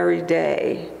this very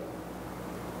day,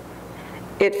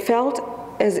 it felt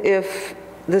as if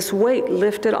this weight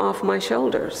lifted off my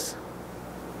shoulders.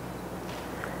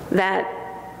 That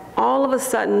all of a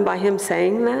sudden, by him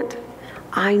saying that,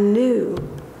 I knew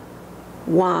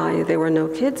why there were no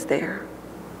kids there.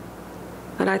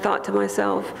 And I thought to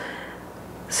myself,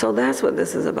 so that's what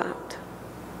this is about.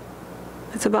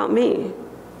 It's about me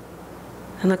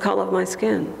and the color of my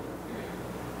skin.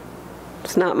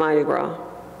 It's not Mardi Gras.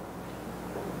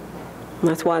 And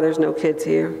that's why there's no kids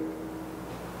here.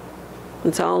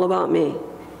 It's all about me.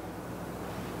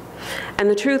 And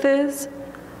the truth is,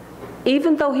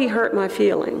 even though he hurt my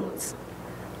feelings,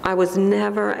 I was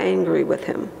never angry with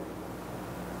him.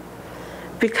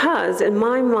 Because in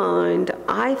my mind,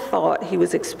 I thought he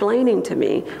was explaining to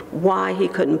me why he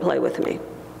couldn't play with me.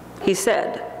 He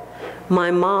said,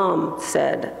 "My mom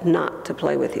said not to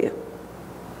play with you."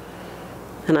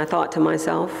 And I thought to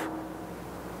myself,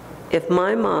 if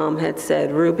my mom had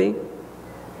said, "Ruby,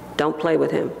 don't play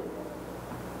with him.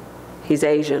 He's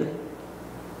Asian.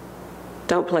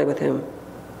 Don't play with him.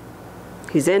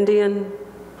 He's Indian.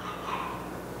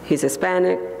 He's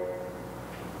Hispanic.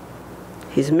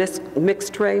 He's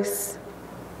mixed race.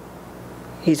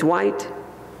 He's white."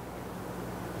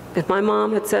 If my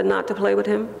mom had said not to play with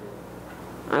him,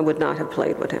 I would not have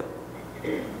played with him.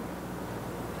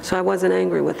 So I wasn't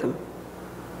angry with him.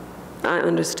 I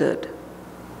understood.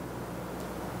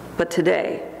 But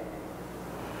today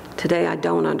I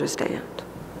don't understand.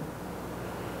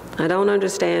 I don't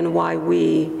understand why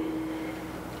we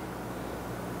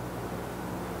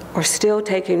are still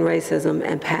taking racism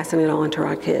and passing it on to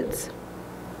our kids.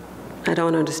 I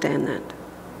don't understand that.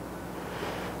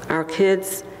 Our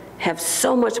kids have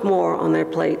so much more on their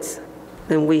plates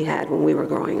than we had when we were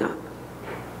growing up.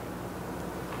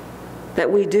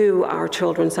 That we do our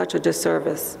children such a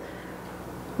disservice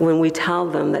when we tell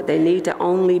them that they need to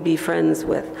only be friends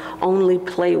with, only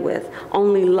play with,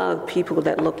 only love people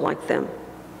that look like them.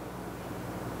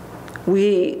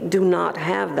 We do not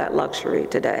have that luxury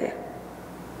today.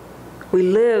 We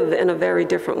live in a very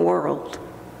different world.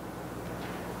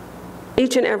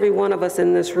 Each and every one of us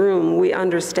in this room, we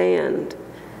understand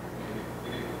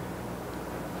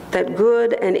that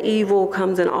good and evil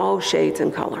comes in all shades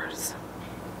and colors.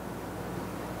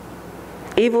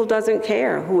 Evil doesn't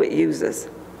care who it uses,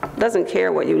 doesn't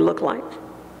care what you look like.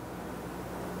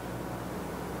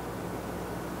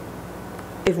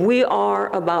 If we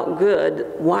are about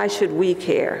good, why should we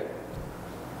care?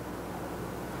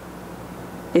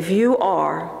 If you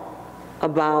are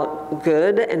about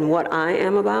good and what I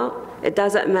am about, it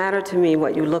doesn't matter to me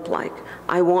what you look like.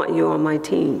 I want you on my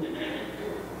team.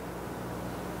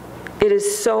 It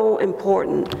is so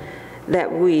important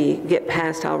that we get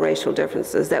past our racial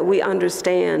differences, that we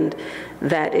understand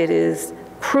that it is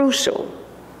crucial,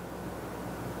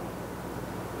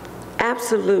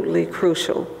 absolutely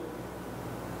crucial,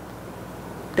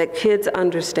 that kids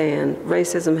understand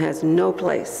racism has no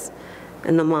place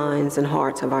in the minds and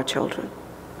hearts of our children.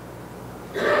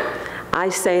 I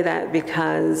say that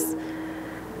because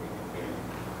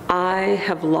I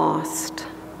have lost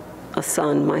a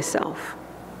son myself.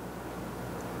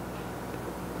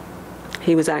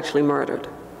 He was actually murdered.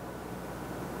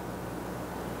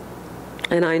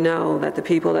 And I know that the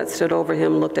people that stood over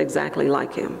him looked exactly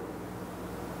like him.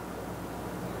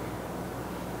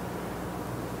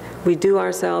 We do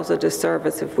ourselves a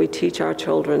disservice if we teach our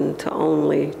children to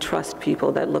only trust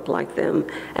people that look like them,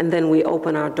 and then we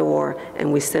open our door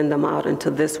and we send them out into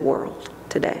this world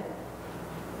today.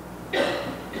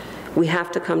 We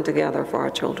have to come together for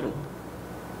our children.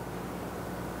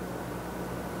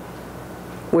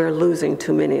 We're losing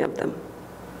too many of them.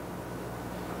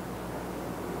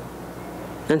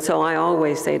 And so I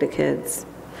always say to kids,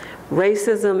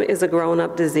 racism is a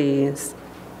grown-up disease.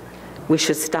 We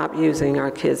should stop using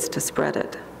our kids to spread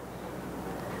it.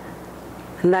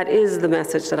 And that is the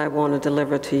message that I want to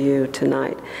deliver to you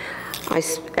tonight.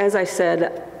 As I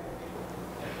said,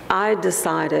 I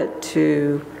decided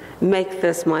to make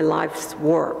this my life's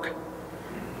work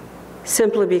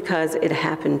simply because it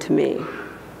happened to me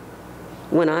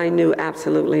when I knew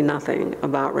absolutely nothing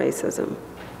about racism.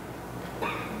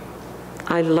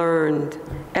 I learned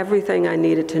everything I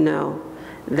needed to know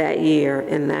that year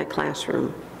in that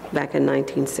classroom back in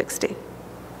 1960.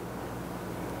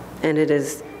 And it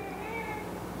is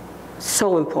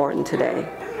so important today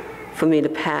for me to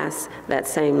pass that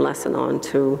same lesson on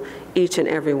to each and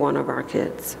every one of our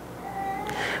kids.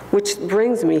 Which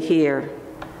brings me here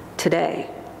today,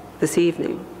 this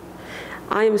evening.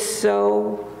 I am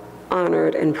so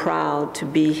honored and proud to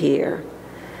be here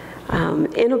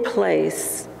in a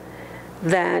place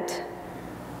that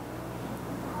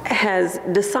has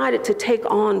decided to take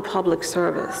on public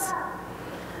service,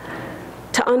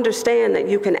 to understand that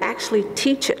you can actually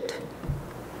teach it,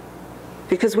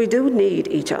 because we do need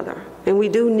each other, and we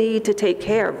do need to take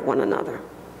care of one another.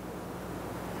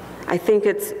 I think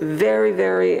it's very,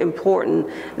 very important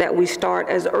that we start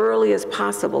as early as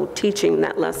possible teaching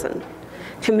that lesson.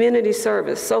 Community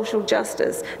service, social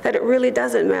justice, that it really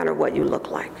doesn't matter what you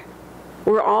look like.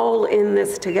 We're all in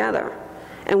this together,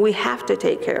 and we have to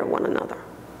take care of one another.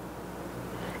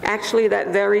 Actually, that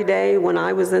very day when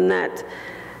I was in that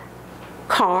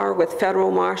car with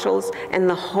federal marshals and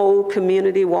the whole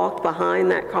community walked behind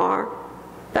that car,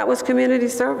 that was community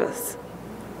service.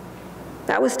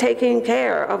 That was taking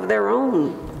care of their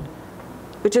own,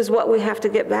 which is what we have to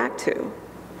get back to.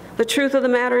 The truth of the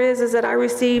matter is that I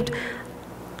received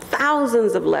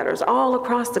thousands of letters all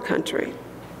across the country.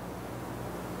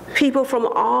 People from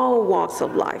all walks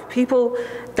of life, people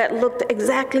that looked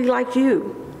exactly like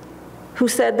you, who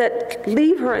said that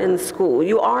leave her in school,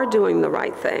 you are doing the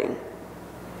right thing.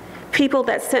 People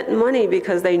that sent money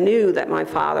because they knew that my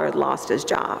father had lost his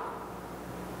job.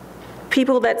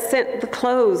 People that sent the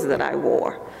clothes that I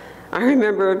wore. I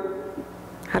remember,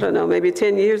 I don't know, maybe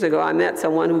 10 years ago, I met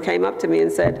someone who came up to me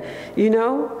and said, you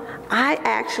know, I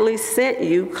actually sent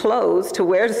you clothes to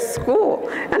wear to school.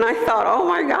 And I thought, oh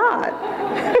my God.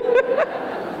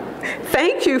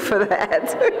 Thank you for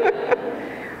that.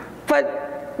 But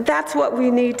that's what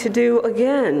we need to do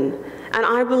again. And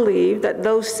I believe that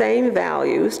those same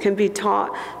values can be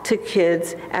taught to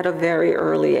kids at a very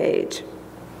early age.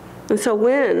 And so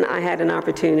when I had an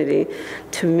opportunity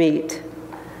to meet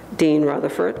Dean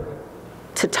Rutherford,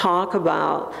 to talk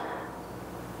about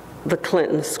the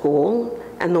Clinton School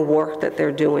and the work that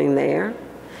they're doing there,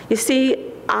 you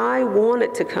see, I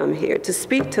wanted to come here to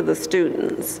speak to the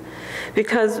students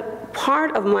because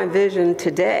part of my vision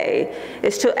today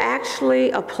is to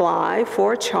actually apply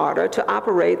for a charter to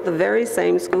operate the very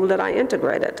same school that I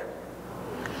integrated.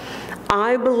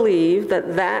 I believe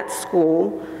that that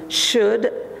school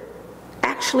should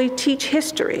actually teach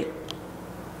history.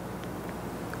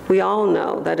 We all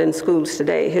know that in schools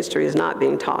today, history is not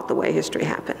being taught the way history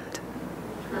happened,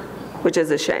 which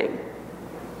is a shame.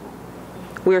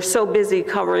 We are so busy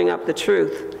covering up the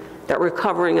truth that we're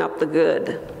covering up the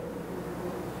good.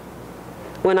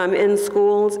 When I'm in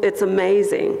schools, it's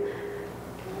amazing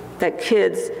that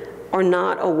kids are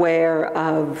not aware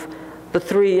of the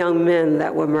 3 young men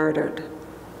that were murdered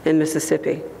in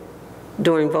Mississippi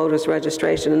during voters'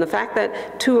 registration, and the fact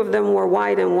that 2 of them were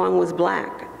white and 1 was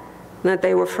black, and that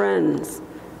they were friends.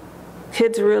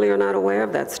 Kids really are not aware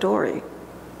of that story.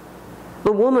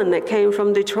 The woman that came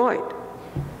from Detroit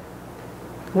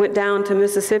went down to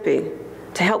Mississippi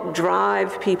to help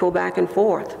drive people back and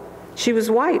forth. She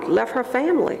was white, left her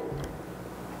family,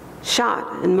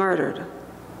 shot and murdered.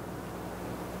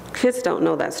 Kids don't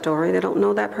know that story. They don't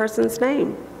know that person's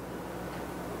name.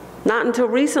 Not until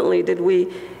recently did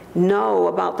we know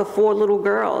about the 4 little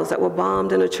girls that were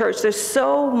bombed in a church. There's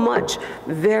so much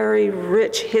very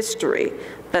rich history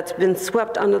that's been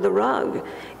swept under the rug.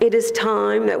 It is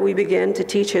time that we begin to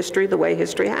teach history the way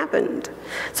history happened,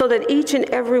 so that each and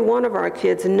every one of our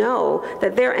kids know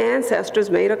that their ancestors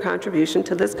made a contribution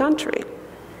to this country.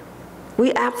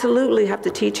 We absolutely have to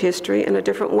teach history in a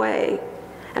different way,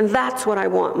 and that's what I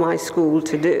want my school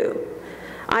to do.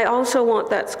 I also want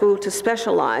that school to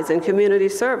specialize in community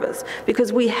service,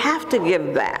 because we have to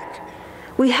give back.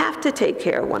 We have to take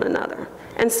care of one another.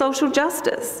 And social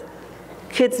justice.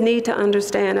 Kids need to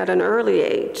understand at an early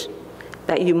age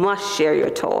that you must share your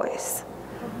toys.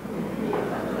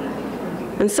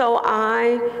 And so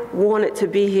I wanted to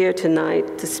be here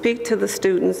tonight to speak to the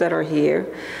students that are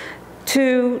here,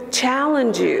 to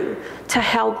challenge you to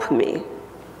help me.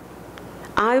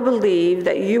 I believe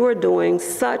that you are doing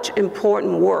such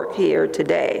important work here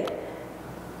today,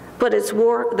 but it's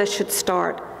work that should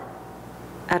start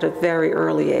at a very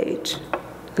early age.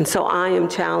 And so I am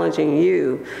challenging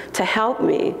you to help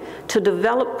me to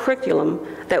develop curriculum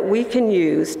that we can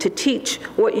use to teach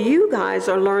what you guys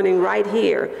are learning right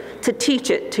here, to teach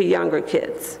it to younger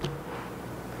kids.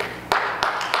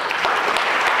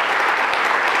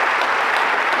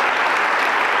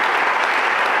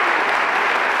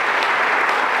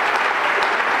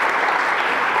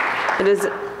 It is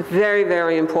very,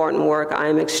 very important work. I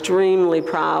am extremely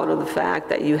proud of the fact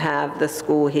that you have the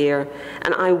school here,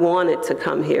 and I wanted to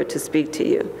come here to speak to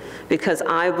you because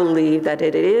I believe that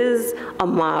it is a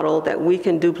model that we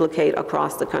can duplicate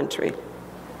across the country.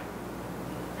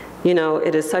 You know,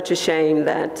 it is such a shame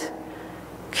that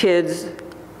kids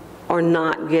are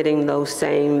not getting those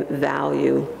same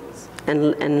values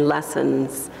and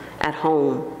lessons at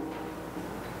home.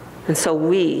 And so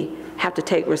we have to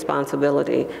take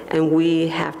responsibility, and we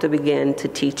have to begin to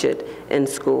teach it in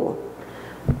school.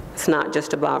 It's not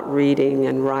just about reading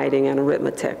and writing and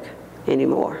arithmetic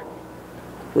anymore.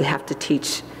 We have to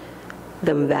teach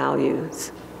them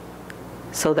values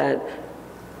so that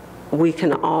we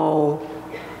can all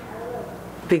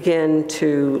begin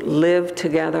to live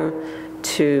together,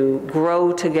 to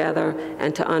grow together,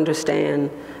 and to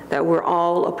understand that we're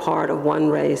all a part of one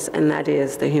race, and that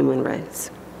is the human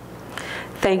race.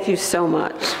 Thank you so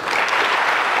much.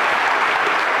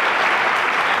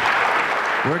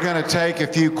 We're going to take a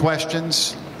few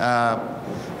questions,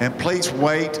 and please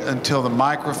wait until the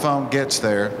microphone gets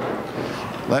there.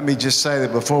 Let me just say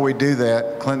that before we do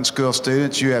that, Clinton School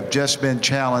students, you have just been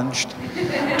challenged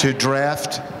to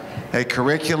draft a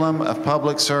curriculum of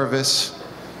public service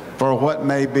for what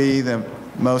may be the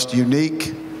most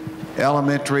unique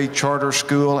elementary charter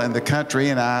school in the country,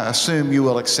 and I assume you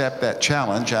will accept that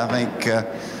challenge. I think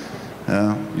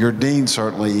your dean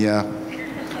certainly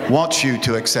wants you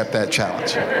to accept that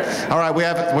challenge. All right, we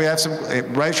have some,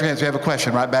 raise your hands, we have a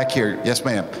question right back here. Yes,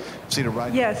 ma'am. See the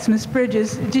right. Yes, Ms.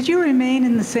 Bridges, did you remain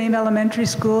in the same elementary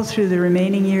school through the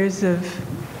remaining years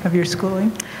of your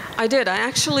schooling? I did. I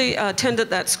actually attended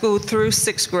that school through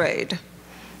 6th grade,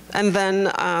 and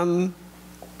then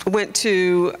went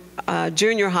to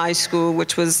junior high school,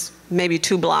 which was maybe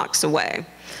 2 blocks away.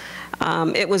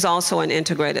 It was also an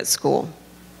integrated school.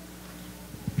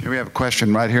 Here we have a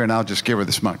question right here, and I'll just give her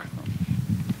this microphone.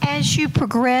 As you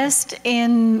progressed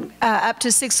in up to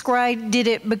 6th grade, did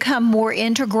it become more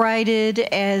integrated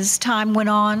as time went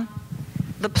on?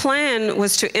 The plan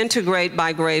was to integrate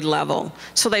by grade level.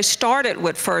 So they started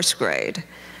with 1st grade,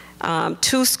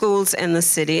 2 schools in the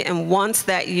city, and once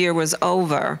that year was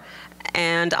over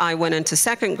and I went into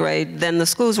 2nd grade, then the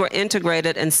schools were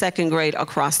integrated in 2nd grade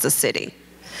across the city.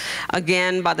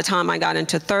 Again, by the time I got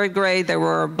into 3rd grade, there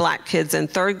were black kids in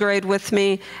 3rd grade with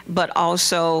me, but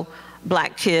also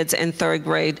black kids in 3rd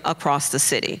grade across the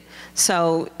city.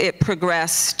 So it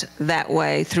progressed that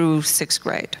way through 6th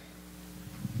grade.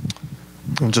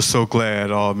 I'm just so glad,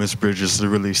 Ms. Bridges, to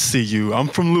really see you. I'm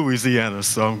from Louisiana,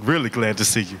 so I'm really glad to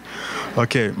see you.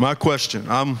 Okay, my question.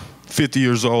 I'm 50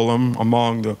 years old.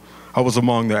 I was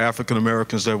among the African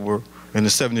Americans that were in the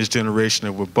 70th generation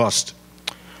that were bused.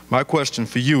 My question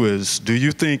for you is, do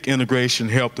you think integration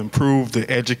helped improve the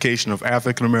education of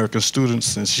African American students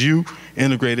since you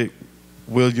integrated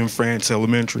William Frantz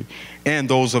Elementary and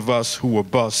those of us who were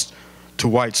bused to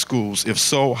white schools? If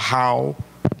so, how?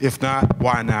 If not,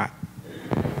 why not?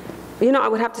 You know, I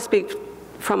would have to speak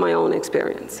from my own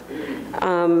experience.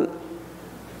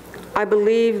 I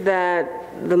believe that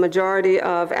the majority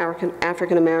of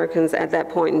African Americans at that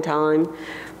point in time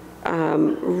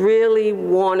really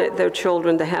wanted their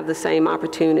children to have the same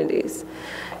opportunities,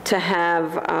 to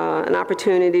have an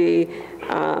opportunity,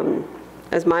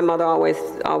 as my mother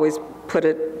always put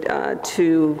it,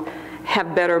 to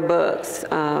have better books,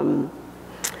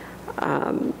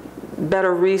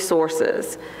 better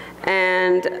resources.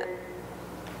 And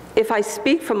if I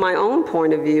speak from my own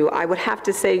point of view, I would have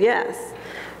to say yes.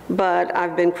 But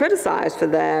I've been criticized for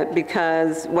that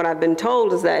because what I've been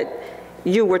told is that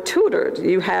you were tutored.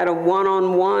 You had a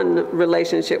one-on-one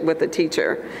relationship with a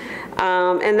teacher.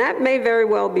 And that may very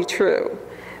well be true.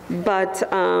 But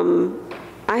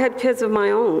I had kids of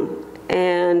my own.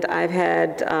 And I've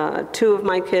had 2 of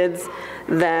my kids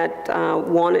that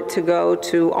wanted to go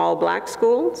to all black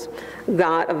schools,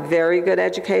 got a very good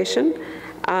education.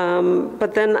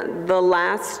 But then the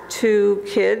last 2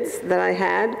 kids that I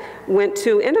had went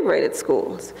to integrated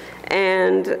schools.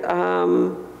 And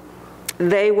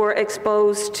they were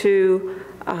exposed to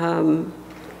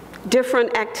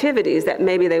different activities that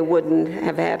maybe they wouldn't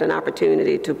have had an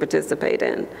opportunity to participate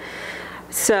in.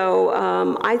 So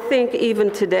I think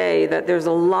even today that there's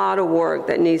a lot of work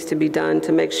that needs to be done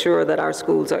to make sure that our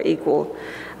schools are equal.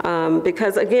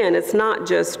 Because again, it's not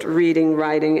just reading,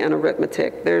 writing, and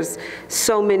arithmetic. There's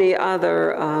so many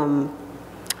other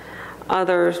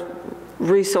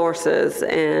resources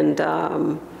and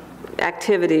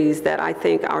activities that I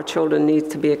think our children need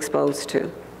to be exposed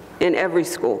to in every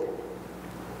school.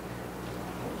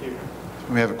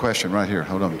 We have a question right here.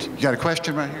 Hold on. You got a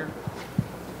question right here?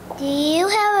 Do you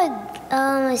have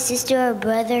a sister or a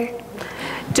brother?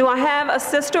 Do I have a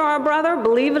sister or a brother?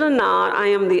 Believe it or not, I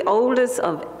am the oldest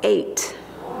of 8.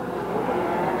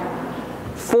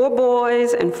 4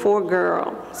 boys and 4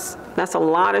 girls. That's a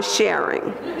lot of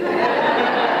sharing.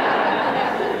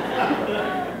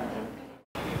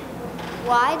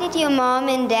 Why did your mom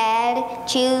and dad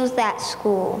choose that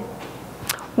school?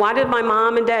 Why did my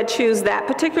mom and dad choose that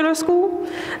particular school?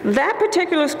 That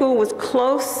particular school was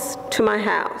close to my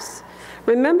house.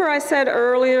 Remember I said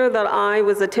earlier that I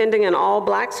was attending an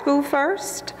all-black school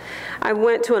first? I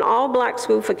went to an all-black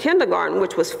school for kindergarten,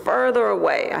 which was further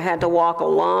away. I had to walk a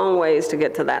long ways to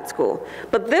get to that school.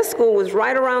 But this school was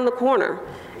right around the corner.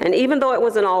 And even though it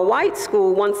was an all-white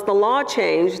school, once the law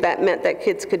changed, that meant that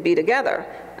kids could be together.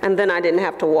 And then I didn't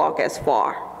have to walk as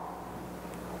far.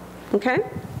 Okay?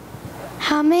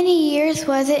 How many years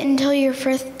was it until your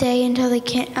first day until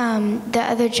the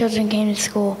other children came to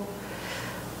school?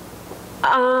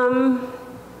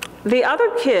 The other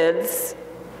kids,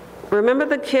 remember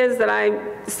the kids that I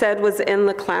said was in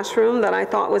the classroom that I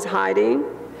thought was hiding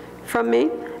from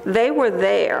me? They were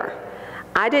there.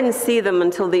 I didn't see them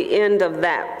until the end of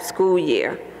that school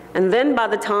year. And then by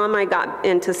the time I got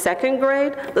into 2nd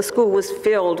grade, the school was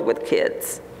filled with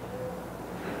kids.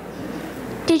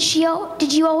 Did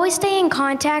you always stay in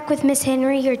contact with Miss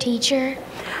Henry, your teacher?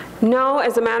 No,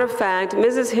 as a matter of fact,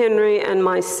 Mrs. Henry and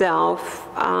myself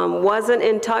wasn't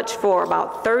in touch for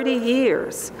about 30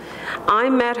 years. I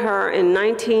met her in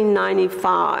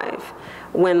 1995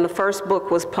 when the first book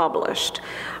was published.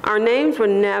 Our names were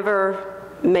never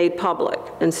made public,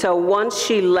 and so once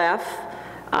she left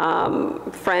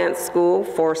France school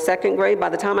for 2nd grade, by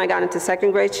the time I got into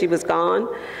 2nd grade, she was gone.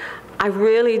 I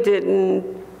really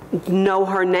didn't know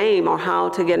her name or how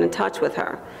to get in touch with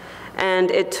her.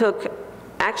 And it took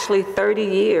actually 30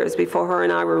 years before her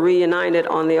and I were reunited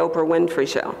on the Oprah Winfrey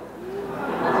Show.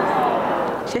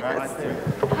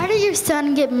 How did your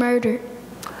son get murdered?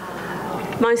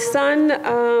 My son,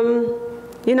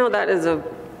 you know, that is a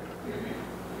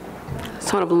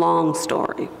sort of long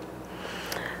story.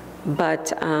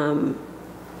 But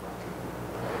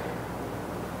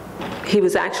he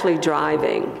was actually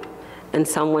driving, and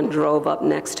someone drove up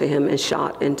next to him and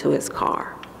shot into his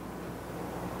car.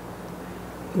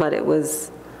 But it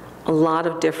was a lot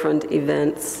of different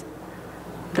events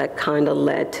that kind of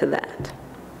led to that.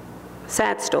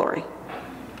 Sad story.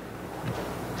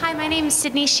 Hi, my name is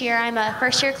Sydney Shear. I'm a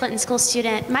first-year Clinton School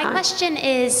student. My question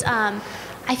is,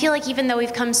 I feel like even though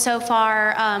we've come so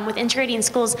far with integrating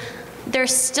schools,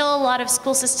 there's still a lot of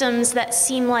school systems that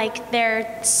seem like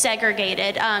they're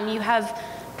segregated. You have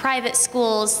private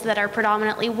schools that are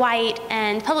predominantly white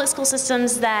and public school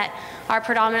systems that are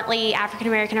predominantly African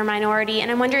American or minority.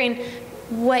 And I'm wondering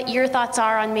what your thoughts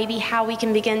are on maybe how we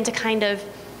can begin to kind of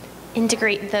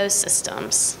integrate those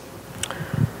systems.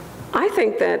 I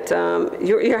think that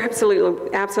you're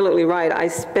absolutely right. I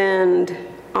spend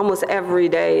almost every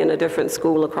day in a different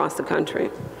school across the country.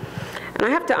 And I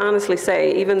have to honestly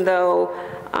say, even though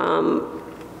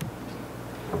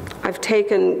I've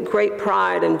taken great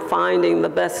pride in finding the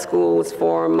best schools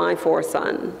for my 4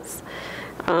 sons,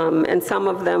 and some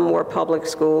of them were public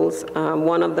schools,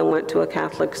 one of them went to a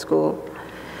Catholic school,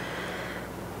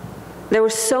 there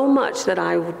was so much that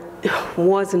I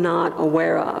was not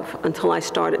aware of until I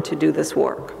started to do this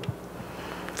work.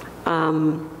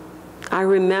 I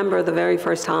remember the very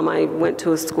first time I went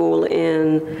to a school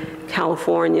in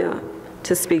California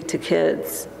to speak to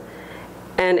kids,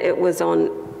 and it was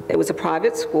a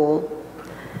private school,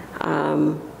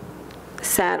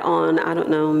 sat on, I don't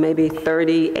know, maybe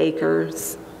 30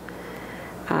 acres,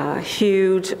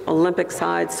 huge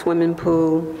Olympic-sized swimming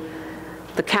pool.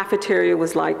 The cafeteria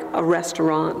was like a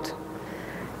restaurant.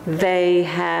 They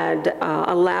had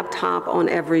a laptop on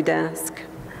every desk.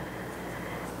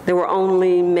 There were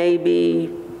only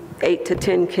maybe 8 to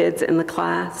 10 kids in the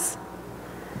class.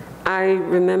 I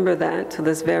remember that to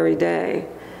this very day.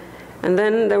 And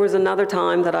then there was another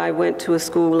time that I went to a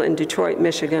school in Detroit,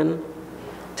 Michigan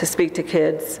to speak to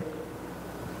kids.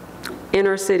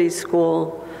 Inner city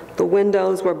school, the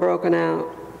windows were broken out.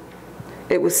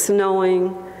 It was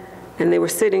snowing, and they were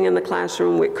sitting in the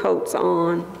classroom with coats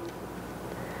on.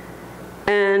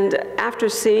 And after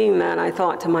seeing that, I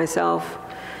thought to myself,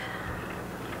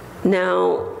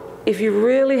 now, if you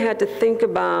really had to think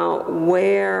about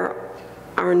where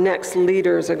our next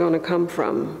leaders are going to come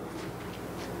from,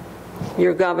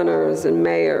 your governors and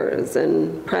mayors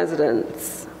and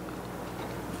presidents,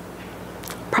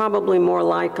 probably more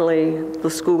likely the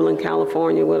school in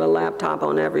California with a laptop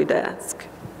on every desk.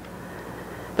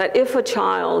 That if a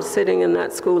child sitting in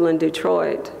that school in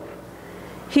Detroit,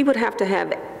 he would have to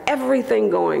have everything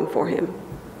going for him,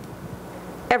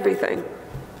 everything.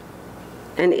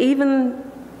 And even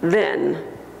then,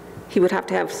 he would have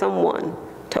to have someone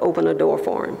to open a door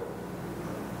for him.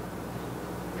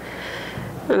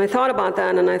 And I thought about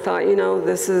that, and I thought, you know,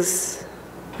 this is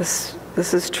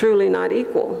truly not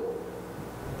equal.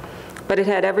 But it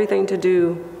had everything to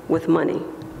do with money.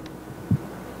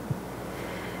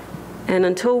 And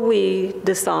until we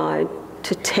decide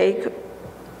to take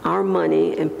our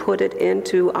money and put it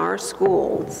into our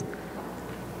schools,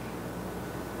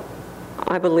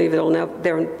 I believe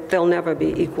they'll never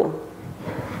be equal.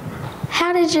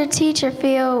 How did your teacher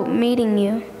feel meeting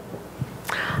you?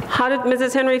 How did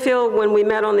Mrs. Henry feel when we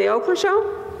met on the Oprah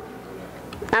show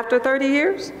after 30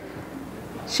 years?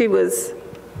 She was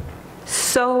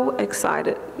so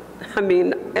excited. I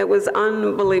mean, it was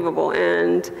unbelievable.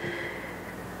 And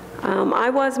I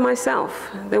was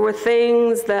myself. There were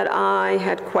things that I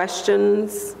had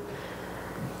questions.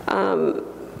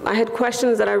 I had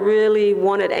questions that I really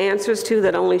wanted answers to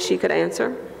that only she could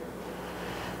answer.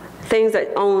 Things that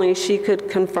only she could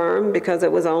confirm, because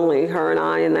it was only her and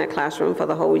I in that classroom for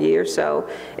the whole year. So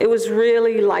it was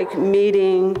really like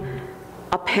meeting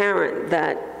a parent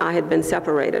that I had been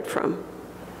separated from.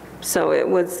 So it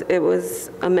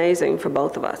was amazing for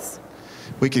both of us.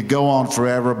 We could go on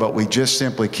forever, but we just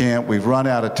simply can't. We've run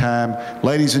out of time.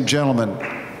 Ladies and gentlemen,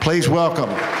 please welcome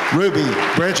Ruby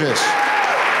Bridges.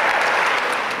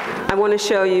 I want to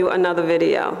show you another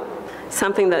video,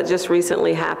 something that just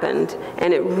recently happened,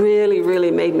 and it really, really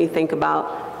made me think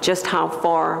about just how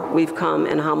far we've come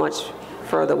and how much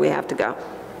further we have to go.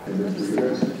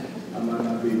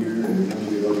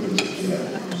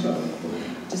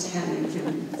 Just having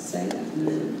him say that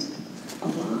meant a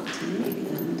lot to me,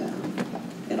 and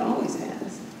it always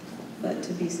has. But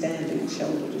to be standing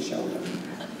shoulder to shoulder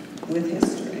with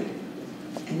history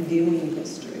and viewing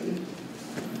history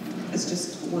is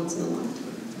just once in a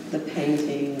lifetime. the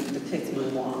painting depicts my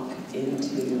walk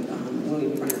into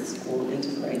William Grant School,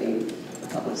 integrating the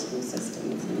public school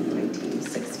systems in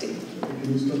 1960.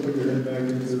 Can you still put your head back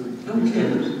into the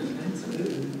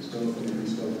Absolutely.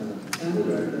 Still have.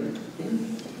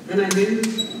 Yeah. And I do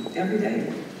every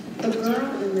day. The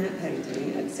girl in that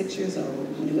painting at 6 years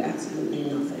old knew absolutely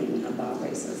nothing about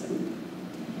racism.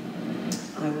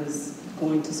 I was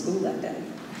going to school that day.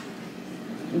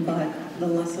 But the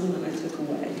lesson that I took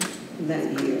away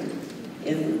that year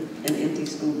in an empty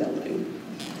school building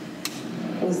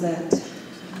was that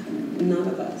none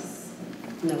of us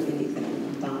know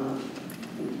anything about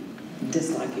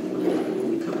disliking one another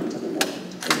when we come into the world.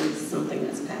 It is something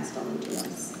that's passed on to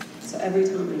us. So every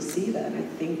time I see that, I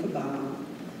think about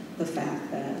the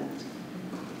fact that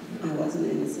I was an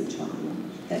innocent child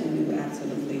that knew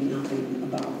absolutely nothing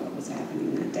about what was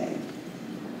happening that day.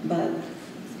 But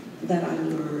that I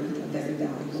learned a very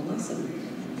valuable lesson.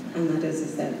 And that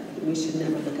is that we should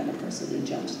never look at a person and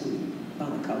judge them by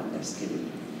the color of their skin.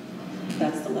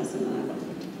 That's the lesson that I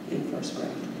learned in first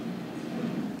grade.